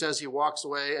woods, and it says he walks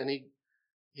away, and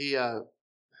he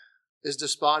is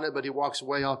despondent, but he walks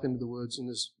way off into the woods in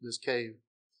this cave.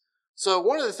 So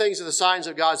one of the things are the signs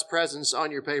of God's presence on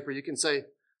your paper. You can say,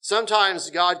 sometimes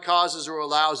God causes or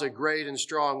allows a great and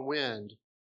strong wind,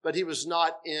 but he was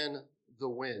not in the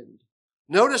wind.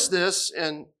 Notice this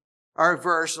in our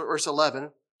verse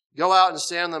 11. Go out and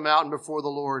stand on the mountain before the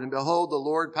Lord, and behold, the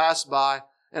Lord passed by,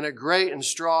 and a great and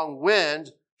strong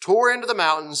wind tore into the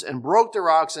mountains and broke the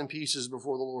rocks in pieces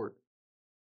before the Lord.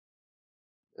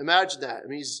 Imagine that. I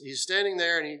mean, he's standing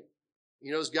there and he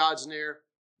knows God's near,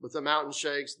 but the mountain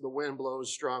shakes, the wind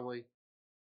blows strongly,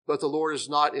 but the Lord is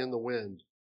not in the wind.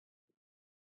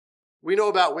 We know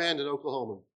about wind in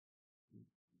Oklahoma.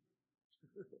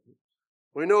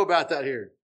 We know about that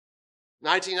here.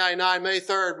 1999, May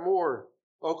 3rd, Moore,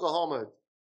 Oklahoma,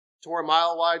 tore a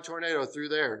mile-wide tornado through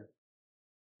there.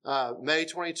 May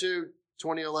 22,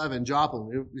 2011,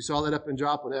 Joplin. We saw that up in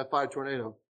Joplin, F5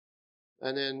 tornado.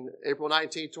 And then April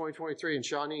 19, 2023 in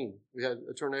Shawnee, we had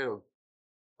a tornado.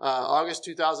 August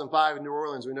 2005 in New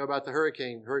Orleans, we know about the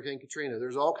Hurricane Katrina.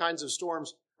 There's all kinds of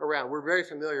storms around. We're very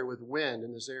familiar with wind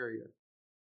in this area.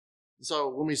 So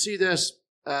when we see this,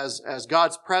 as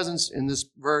God's presence in this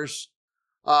verse,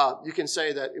 you can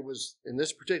say that it was, in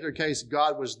this particular case,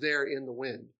 God was there in the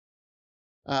wind.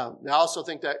 I also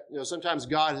think that, sometimes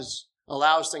God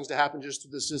allows things to happen just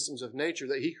through the systems of nature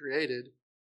that he created.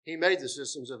 He made the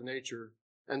systems of nature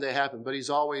and they happen, but he's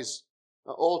always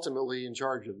ultimately in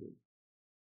charge of them.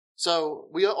 So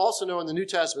we also know in the New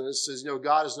Testament, it says,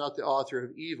 God is not the author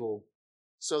of evil,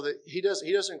 so that he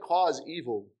doesn't cause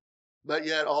evil, but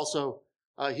yet also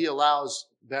he allows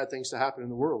bad things to happen in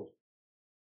the world.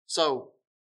 So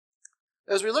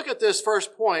as we look at this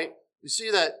first point, we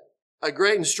see that a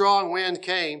great and strong wind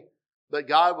came, but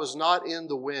God was not in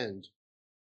the wind.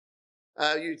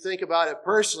 You think about it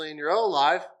personally in your own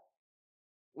life.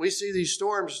 We see these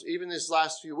storms even this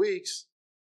last few weeks,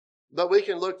 but we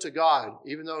can look to God,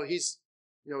 even though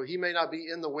he may not be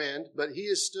in the wind, but he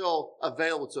is still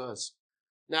available to us.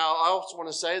 Now, I also want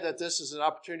to say that this is an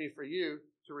opportunity for you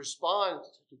to respond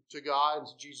to God and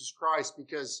to Jesus Christ,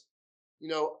 because,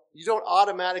 you don't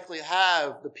automatically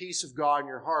have the peace of God in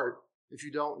your heart if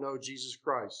you don't know Jesus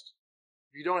Christ,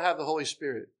 if you don't have the Holy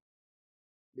Spirit,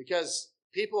 because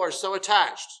people are so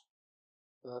attached.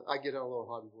 I get on a little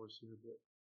hobby horse here, but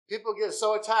people get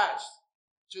so attached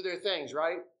to their things,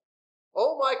 right?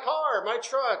 Oh, my car, my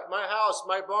truck, my house,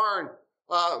 my barn,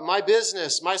 my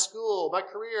business, my school, my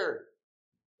career.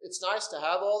 It's nice to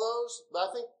have all those, but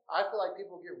I feel like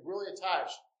people get really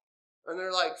attached and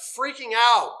they're like freaking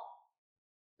out.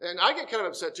 And I get kind of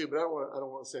upset too, but I don't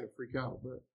want to say freak out,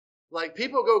 but like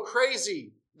people go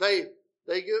crazy. They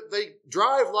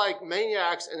drive like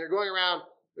maniacs and they're going around.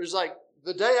 There's like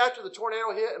the day after the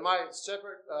tornado hit, and my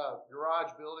separate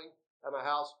garage building at my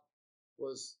house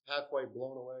was halfway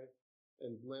blown away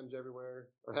and limbs everywhere,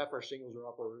 or half our shingles are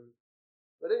off our roof.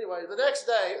 But anyway, the next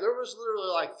day, there was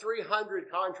literally like 300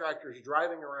 contractors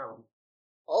driving around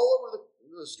all over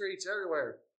the streets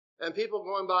everywhere, and people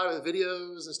going by with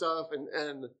videos and stuff.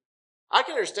 And I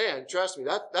can understand, trust me,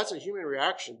 that's a human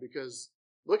reaction, because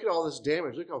look at all this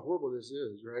damage. Look how horrible this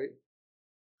is, right?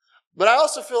 But I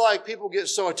also feel like people get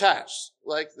so attached.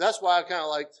 Like, that's why I kind of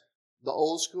liked the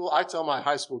old school. I tell my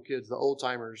high school kids, the old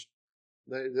timers,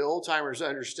 the old timers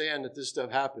understand that this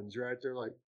stuff happens, right? They're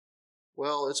like,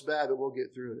 well, it's bad, but we'll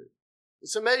get through it.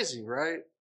 It's amazing, right?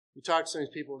 You talk to some of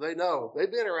these people, they know.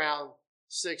 They've been around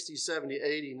 60, 70,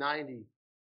 80, 90,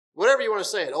 whatever you want to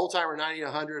say it, old timer 90,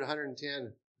 100,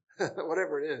 110,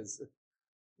 whatever it is.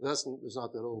 It's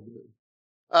not that old.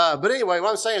 But anyway, what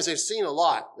I'm saying is they've seen a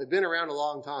lot. They've been around a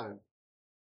long time.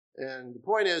 And the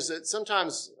point is that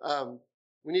sometimes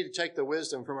we need to take the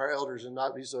wisdom from our elders and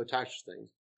not be so attached to things.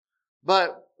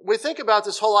 But we think about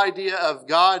this whole idea of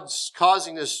God's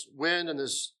causing this wind and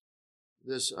this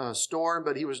storm,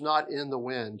 but he was not in the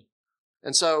wind.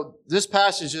 And so this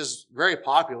passage is very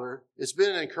popular. It's been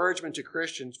an encouragement to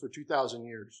Christians for 2,000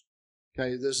 years.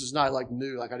 Okay, this is not like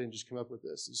new, like I didn't just come up with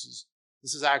this.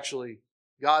 This is actually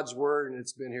God's word, and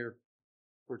it's been here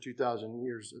for 2,000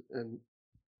 years. And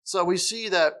so we see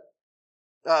that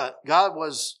God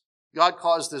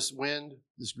caused this wind,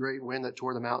 this great wind that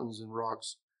tore the mountains and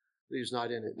rocks. He was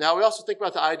not in it. Now, we also think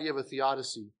about the idea of a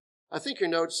theodicy. I think your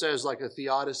note says like a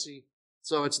theodicy.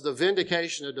 So it's the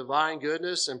vindication of divine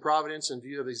goodness and providence in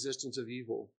view of the existence of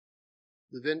evil.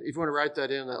 If you want to write that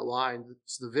in that line,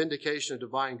 it's the vindication of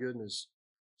divine goodness.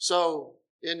 So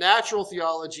in natural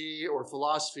theology or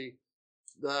philosophy,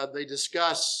 they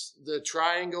discuss the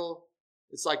triangle.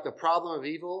 It's like the problem of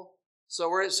evil. So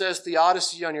where it says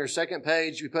theodicy on your second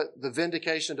page, you put the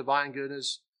vindication of divine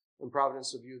goodness and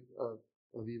providence of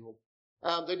evil.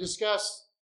 They discuss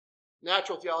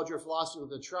natural theology or philosophy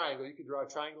with a triangle. You could draw a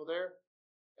triangle there.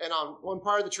 And on one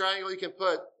part of the triangle, you can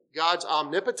put God's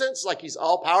omnipotence, like he's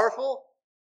all-powerful.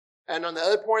 And on the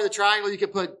other point of the triangle, you can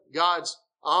put God's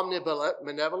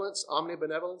omnibenevolence,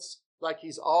 like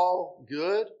he's all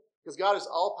good, because God is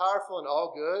all-powerful and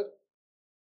all good.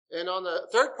 And on the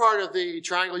third part of the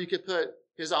triangle, you could put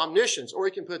his omniscience, or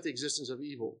you can put the existence of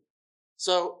evil.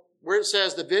 So where it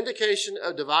says the vindication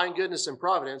of divine goodness and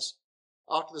providence,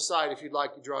 off to the side, if you'd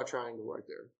like, you draw a triangle right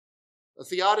there. A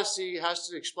theodicy has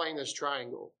to explain this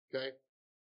triangle, okay?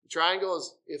 The triangle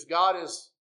is, if God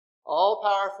is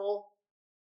all-powerful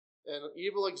and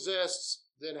evil exists,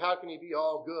 then how can he be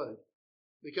all good?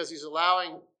 Because he's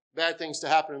allowing bad things to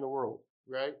happen in the world,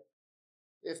 right?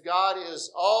 If God is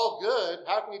all good,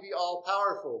 how can he be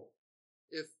all-powerful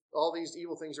if all these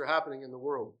evil things are happening in the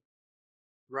world,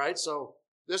 right? So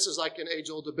this is like an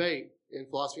age-old debate in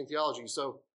philosophy and theology.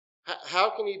 So how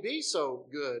can he be so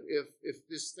good if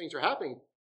these things are happening?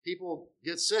 People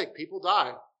get sick. People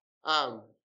die.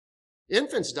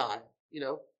 Infants die.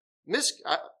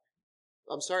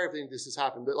 I'm sorry if this has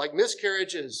happened, but like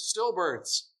miscarriages,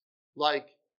 stillbirths, like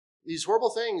these horrible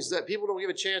things that people don't give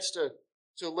a chance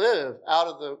to live out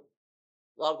of the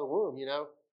womb.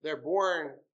 They're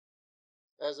born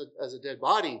as a dead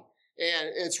body, and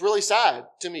it's really sad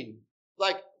to me.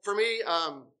 Like for me,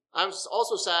 I'm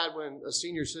also sad when a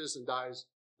senior citizen dies.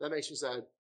 That makes me sad.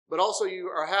 But also you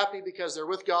are happy because they're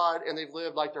with God and they've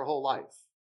lived like their whole life.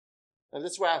 And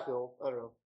that's the way I feel. I don't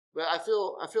know. But I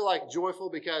feel like joyful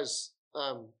because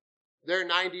they're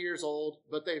 90 years old,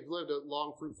 but they've lived a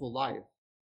long, fruitful life.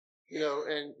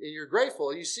 And you're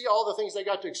grateful. You see all the things they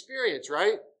got to experience,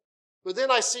 right? But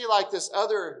then I see like this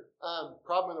other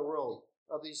problem in the world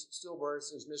of these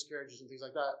stillbirths and miscarriages and things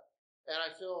like that. And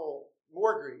I feel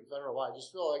more grief. I don't know why. I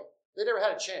just feel like they never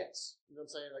had a chance. You know what I'm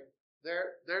saying? Like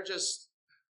they're just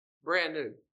brand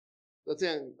new. But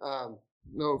then,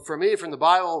 for me, from the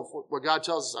Bible, what God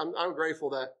tells us, I'm grateful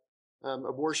that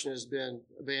abortion has been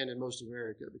banned in most of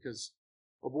America, because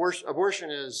abortion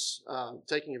is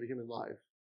taking of a human life.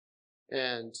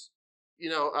 And,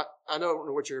 I don't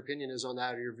know what your opinion is on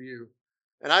that or your view.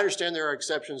 And I understand there are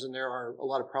exceptions and there are a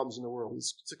lot of problems in the world.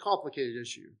 It's a complicated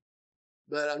issue.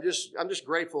 But I'm just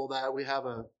grateful that we have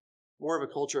more of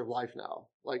a culture of life now.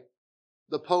 Like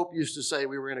the Pope used to say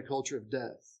we were in a culture of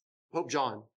death. Pope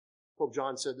John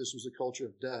said this was a culture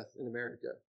of death in America.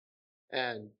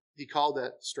 And he called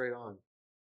that straight on.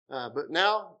 But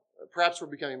now, perhaps we're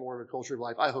becoming more of a culture of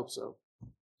life. I hope so,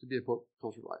 to be a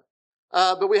culture of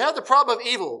life. But we have the problem of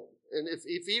evil. And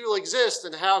if evil exists,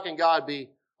 then how can God be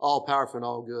all powerful and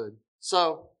all good?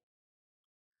 So,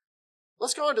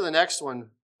 let's go on to the next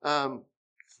one.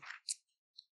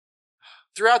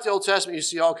 Throughout the Old Testament, you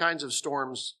see all kinds of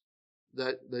storms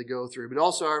that they go through. But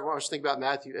also, I want us to think about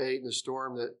Matthew 8 and the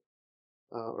storm that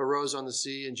arose on the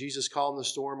sea, and Jesus calmed the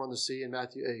storm on the sea in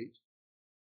Matthew 8.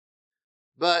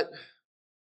 But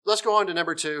let's go on to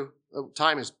number 2.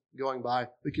 Time is going by.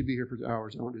 We could be here for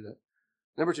hours. I won't do that.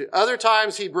 Number 2. Other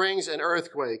times he brings an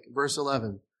earthquake. Verse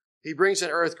 11. He brings an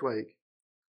earthquake.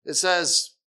 It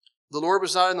says, the Lord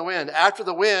was not in the wind. After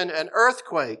the wind, an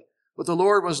earthquake. But the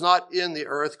Lord was not in the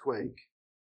earthquake.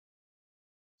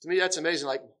 To me, that's amazing.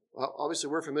 Like, obviously,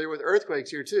 we're familiar with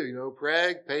earthquakes here too.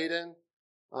 Prague, Paden,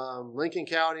 Lincoln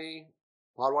County,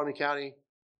 Potawatomi County.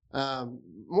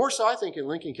 More so, I think, in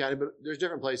Lincoln County, but there's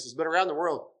different places. But around the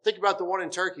world, think about the one in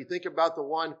Turkey. Think about the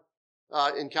one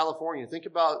in California. Think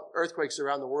about earthquakes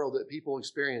around the world that people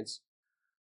experience.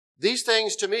 These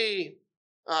things, to me,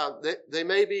 they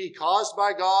may be caused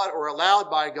by God or allowed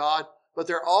by God, but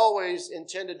they're always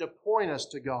intended to point us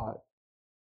to God.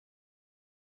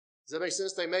 Does that make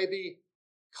sense? They may be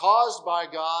caused by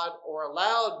God or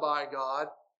allowed by God,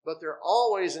 but they're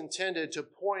always intended to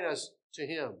point us to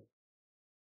Him.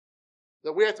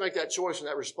 That we have to make that choice and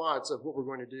that response of what we're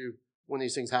going to do when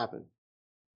these things happen.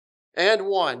 And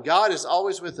 1, God is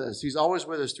always with us. He's always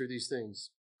with us through these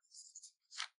things.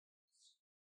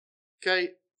 Okay,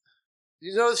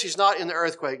 you notice He's not in the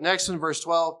earthquake. Next in verse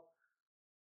 12.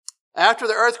 After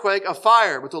the earthquake, a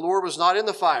fire, but the Lord was not in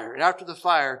the fire. And after the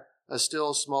fire, a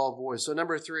still small voice. So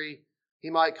number 3, He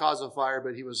might cause a fire,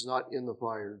 but He was not in the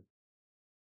fire.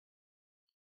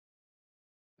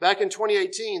 Back in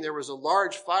 2018, there was a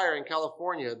large fire in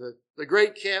California, the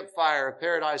Great Campfire of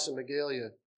Paradise and Magalia.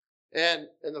 And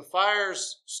the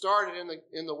fires started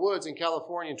in the woods in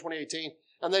California in 2018,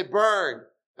 and they burned,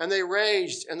 and they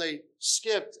raged, and they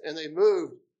skipped, and they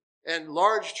moved, and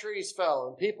large trees fell,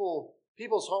 and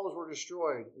people's homes were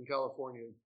destroyed in California.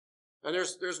 And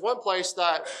there's one place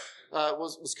that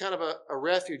was kind of a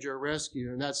refuge or a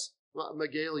rescue, and that's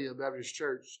Magalia Baptist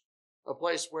Church, a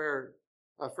place where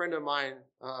a friend of mine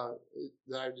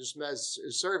that I just met is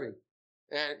serving.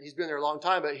 And he's been there a long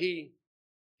time, but he's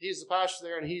the pastor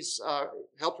there, and he's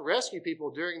helped rescue people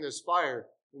during this fire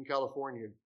in California.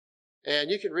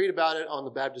 And you can read about it on the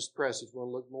Baptist Press if you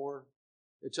want to look more.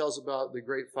 It tells about the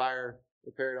Great Fire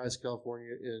of Paradise,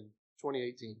 California in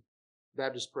 2018.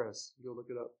 Baptist Press. Go look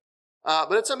it up.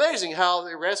 But it's amazing how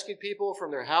they rescued people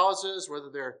from their houses, whether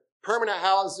they're permanent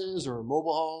houses or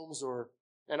mobile homes,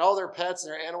 and all their pets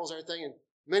and their animals and everything. And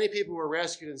many people were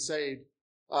rescued and saved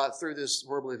through this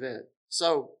horrible event.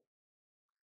 So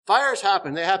fires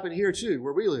happen. They happen here too,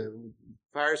 where we live.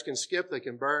 Fires can skip. They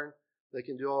can burn. They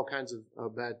can do all kinds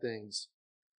of bad things.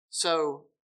 So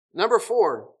number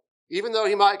 4, even though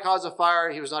He might cause a fire,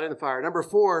 He was not in the fire. Number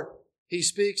 4, He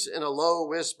speaks in a low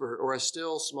whisper or a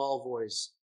still small voice.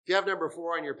 If you have number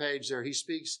 4 on your page there, He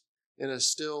speaks in a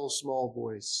still small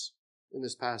voice in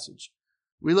this passage.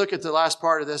 We look at the last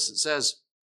part of this. It says,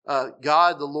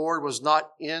 God, the Lord, was not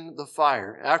in the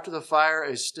fire. After the fire,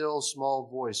 a still small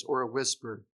voice or a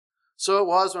whisper. So it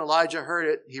was when Elijah heard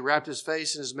it, he wrapped his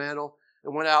face in his mantle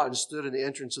and went out and stood in the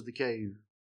entrance of the cave.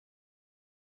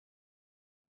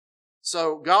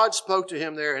 So God spoke to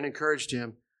him there and encouraged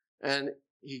him. And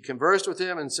he conversed with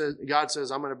him and said, God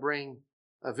says, I'm going to bring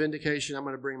a vindication. I'm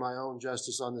going to bring my own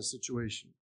justice on this situation.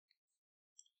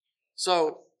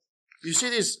 So you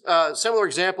see these similar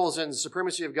examples in the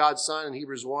supremacy of God's Son in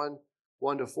Hebrews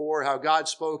 1:1-4, how God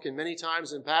spoke in many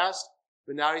times in past,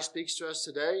 but now he speaks to us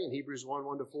today in Hebrews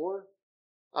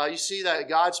 1:1-4. You see that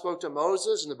God spoke to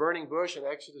Moses in the burning bush in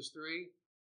Exodus 3.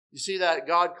 You see that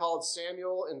God called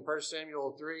Samuel in 1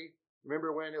 Samuel 3.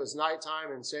 Remember when it was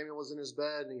nighttime and Samuel was in his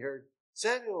bed and he heard,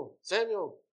 Samuel,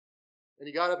 Samuel. And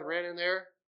he got up and ran in there,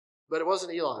 but it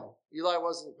wasn't Eli. Eli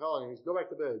wasn't calling him. He said, go back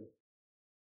to bed.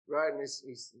 Right? And he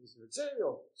said,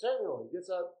 Samuel, Samuel. He gets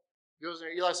up, goes in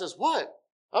there. Eli says, what?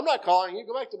 I'm not calling you.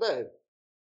 Go back to bed.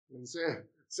 And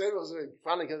Samuel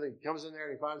finally comes in there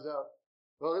and he finds out,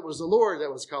 well, it was the Lord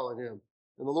that was calling him.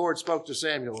 And the Lord spoke to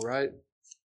Samuel, right?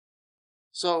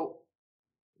 So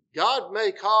God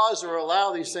may cause or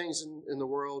allow these things in the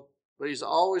world, but he's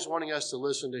always wanting us to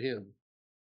listen to him.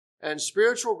 And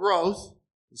spiritual growth,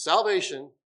 and salvation,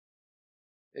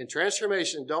 and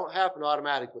transformation don't happen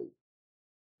automatically.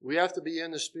 We have to be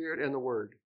in the Spirit and the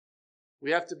Word.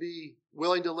 We have to be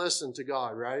willing to listen to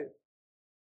God, right?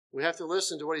 We have to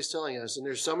listen to what he's telling us. And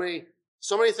there's so many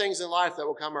things in life that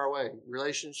will come our way.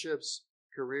 Relationships,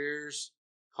 careers,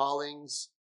 callings,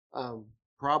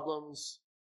 problems,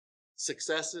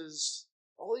 successes.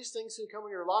 All these things can come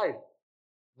in your life.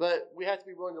 But we have to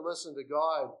be willing to listen to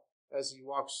God as he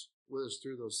walks with us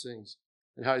through those things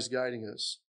and how he's guiding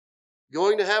us.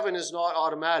 Going to heaven is not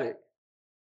automatic.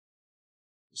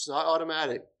 It's not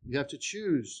automatic. You have to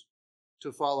choose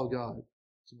to follow God,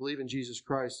 to believe in Jesus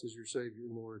Christ as your Savior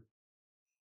and Lord.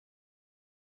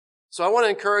 So I want to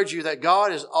encourage you that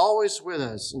God is always with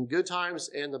us in good times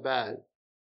and the bad.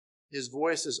 His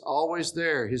voice is always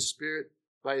there, His Spirit,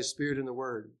 by His Spirit in the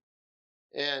Word.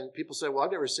 And people say, well,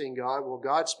 I've never seen God. Well,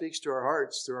 God speaks to our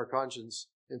hearts through our conscience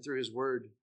and through His Word.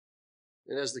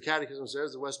 And as the Catechism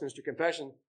says, the Westminster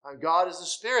Confession, God is a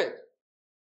Spirit.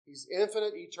 He's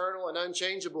infinite, eternal, and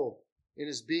unchangeable in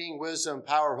His being, wisdom,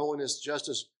 power, holiness,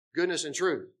 justice, goodness, and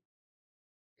truth.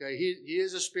 Okay, He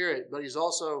is a Spirit, but He's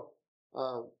also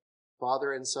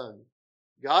Father and Son.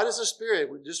 God is a Spirit.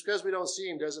 Just because we don't see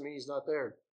Him doesn't mean He's not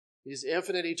there. He's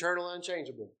infinite, eternal, and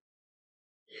unchangeable.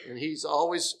 And He's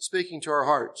always speaking to our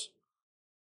hearts.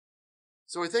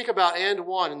 So we think about and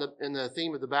one in the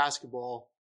theme of the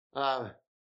basketball, the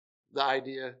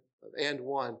idea of and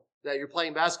one. That you're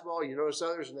playing basketball, you notice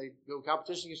others, and they go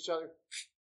competition against each other,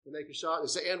 they make a shot, they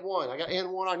say, and one. I got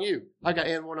and one on you. I got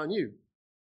and one on you.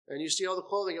 And you see all the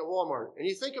clothing at Walmart. And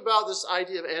you think about this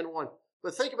idea of and one.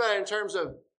 But think about it in terms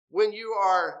of when you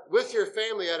are with your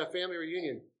family at a family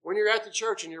reunion, when you're at the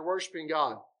church and you're worshiping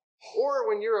God, or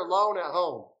when you're alone at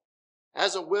home,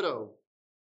 as a widow,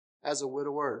 as a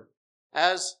widower,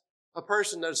 as a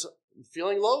person that's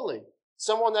feeling lonely,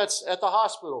 someone that's at the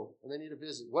hospital and they need a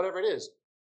visit, whatever it is.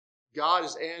 God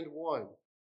is and one.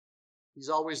 He's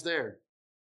always there.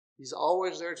 He's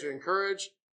always there to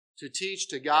encourage, to teach,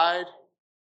 to guide,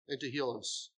 and to heal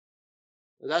us.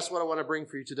 And that's what I want to bring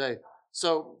for you today.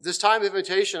 So this time of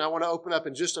invitation, I want to open up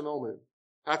in just a moment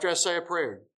after I say a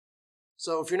prayer.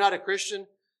 So if you're not a Christian,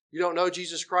 you don't know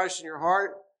Jesus Christ in your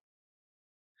heart,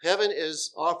 heaven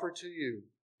is offered to you.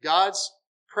 God's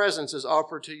presence is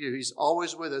offered to you. He's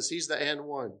always with us. He's the and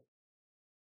one.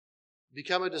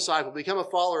 Become a disciple. Become a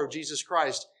follower of Jesus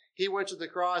Christ. He went to the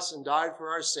cross and died for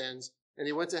our sins, and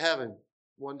He went to heaven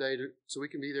one day so we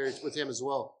can be there with Him as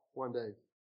well one day.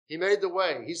 He made the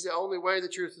way. He's the only way, the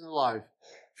truth, and the life.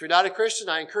 If you're not a Christian,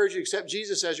 I encourage you to accept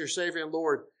Jesus as your Savior and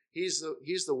Lord. He's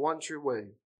the one true way.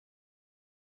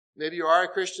 Maybe you are a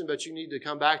Christian, but you need to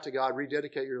come back to God,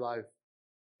 rededicate your life,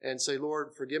 and say, Lord,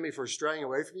 forgive me for straying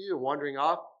away from you and wandering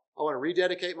off. I want to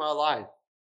rededicate my life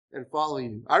and follow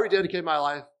you. I rededicated my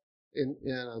life in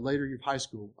later year of high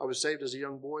school. I was saved as a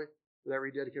young boy, but I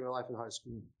rededicated my life in high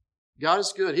school. God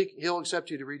is good. He'll accept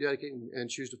you to rededicate and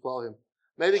choose to follow Him.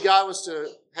 Maybe God wants to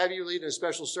have you lead in a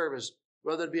special service,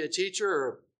 whether it be a teacher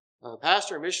or a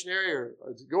pastor, a missionary, or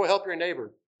go help your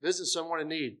neighbor, visit someone in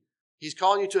need. He's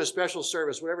calling you to a special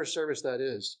service, whatever service that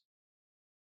is.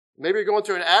 Maybe you're going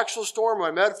through an actual storm or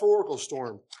a metaphorical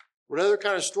storm, whatever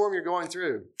kind of storm you're going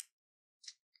through.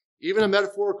 Even a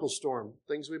metaphorical storm,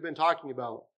 things we've been talking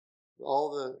about,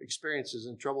 all the experiences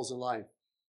and troubles in life.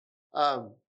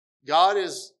 God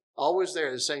is always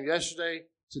there, the same yesterday,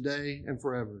 today, and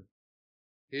forever.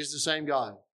 He's the same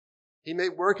God. He may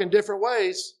work in different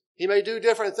ways. He may do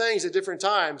different things at different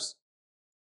times.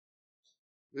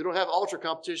 We don't have ultra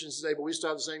competitions today, but we still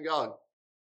have the same God.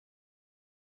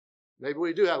 Maybe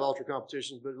we do have ultra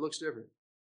competitions, but it looks different.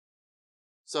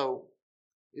 So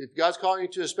if God's calling you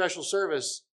to a special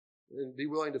service, then be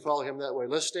willing to follow him that way.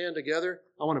 Let's stand together.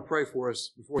 I want to pray for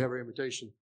us before we have our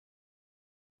invitation.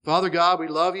 Father God, we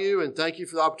love you and thank you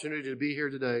for the opportunity to be here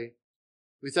today.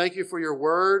 We thank you for your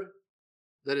word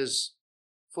that is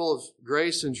full of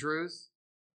grace and truth.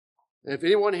 And if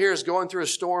anyone here is going through a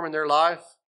storm in their life,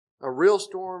 a real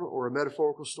storm or a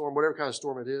metaphorical storm, whatever kind of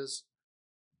storm it is,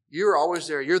 you are always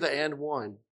there. You're the and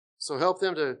one. So help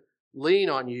them to lean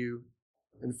on you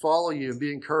and follow you and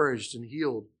be encouraged and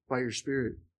healed by your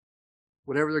Spirit,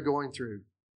 whatever they're going through.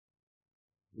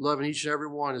 Loving each and every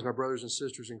one as my brothers and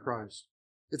sisters in Christ.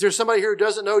 If there's somebody here who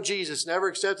doesn't know Jesus, never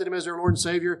accepted him as their Lord and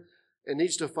Savior, and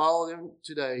needs to follow him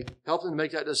today, help them to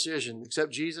make that decision,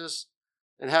 accept Jesus,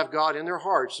 and have God in their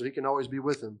hearts so he can always be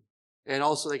with them. And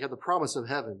also they have the promise of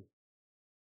heaven.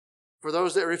 For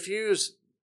those that refuse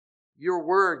your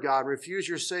word, God, refuse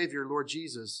your Savior, Lord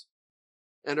Jesus,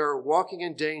 and are walking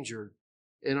in danger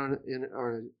and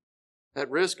are at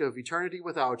risk of eternity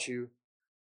without you,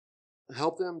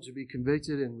 help them to be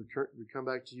convicted and come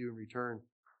back to you and return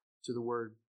to the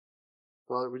word.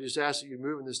 Father, we just ask that you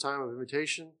move in this time of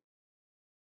invitation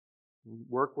and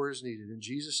work where is needed. In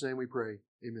Jesus' name we pray.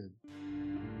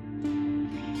 Amen.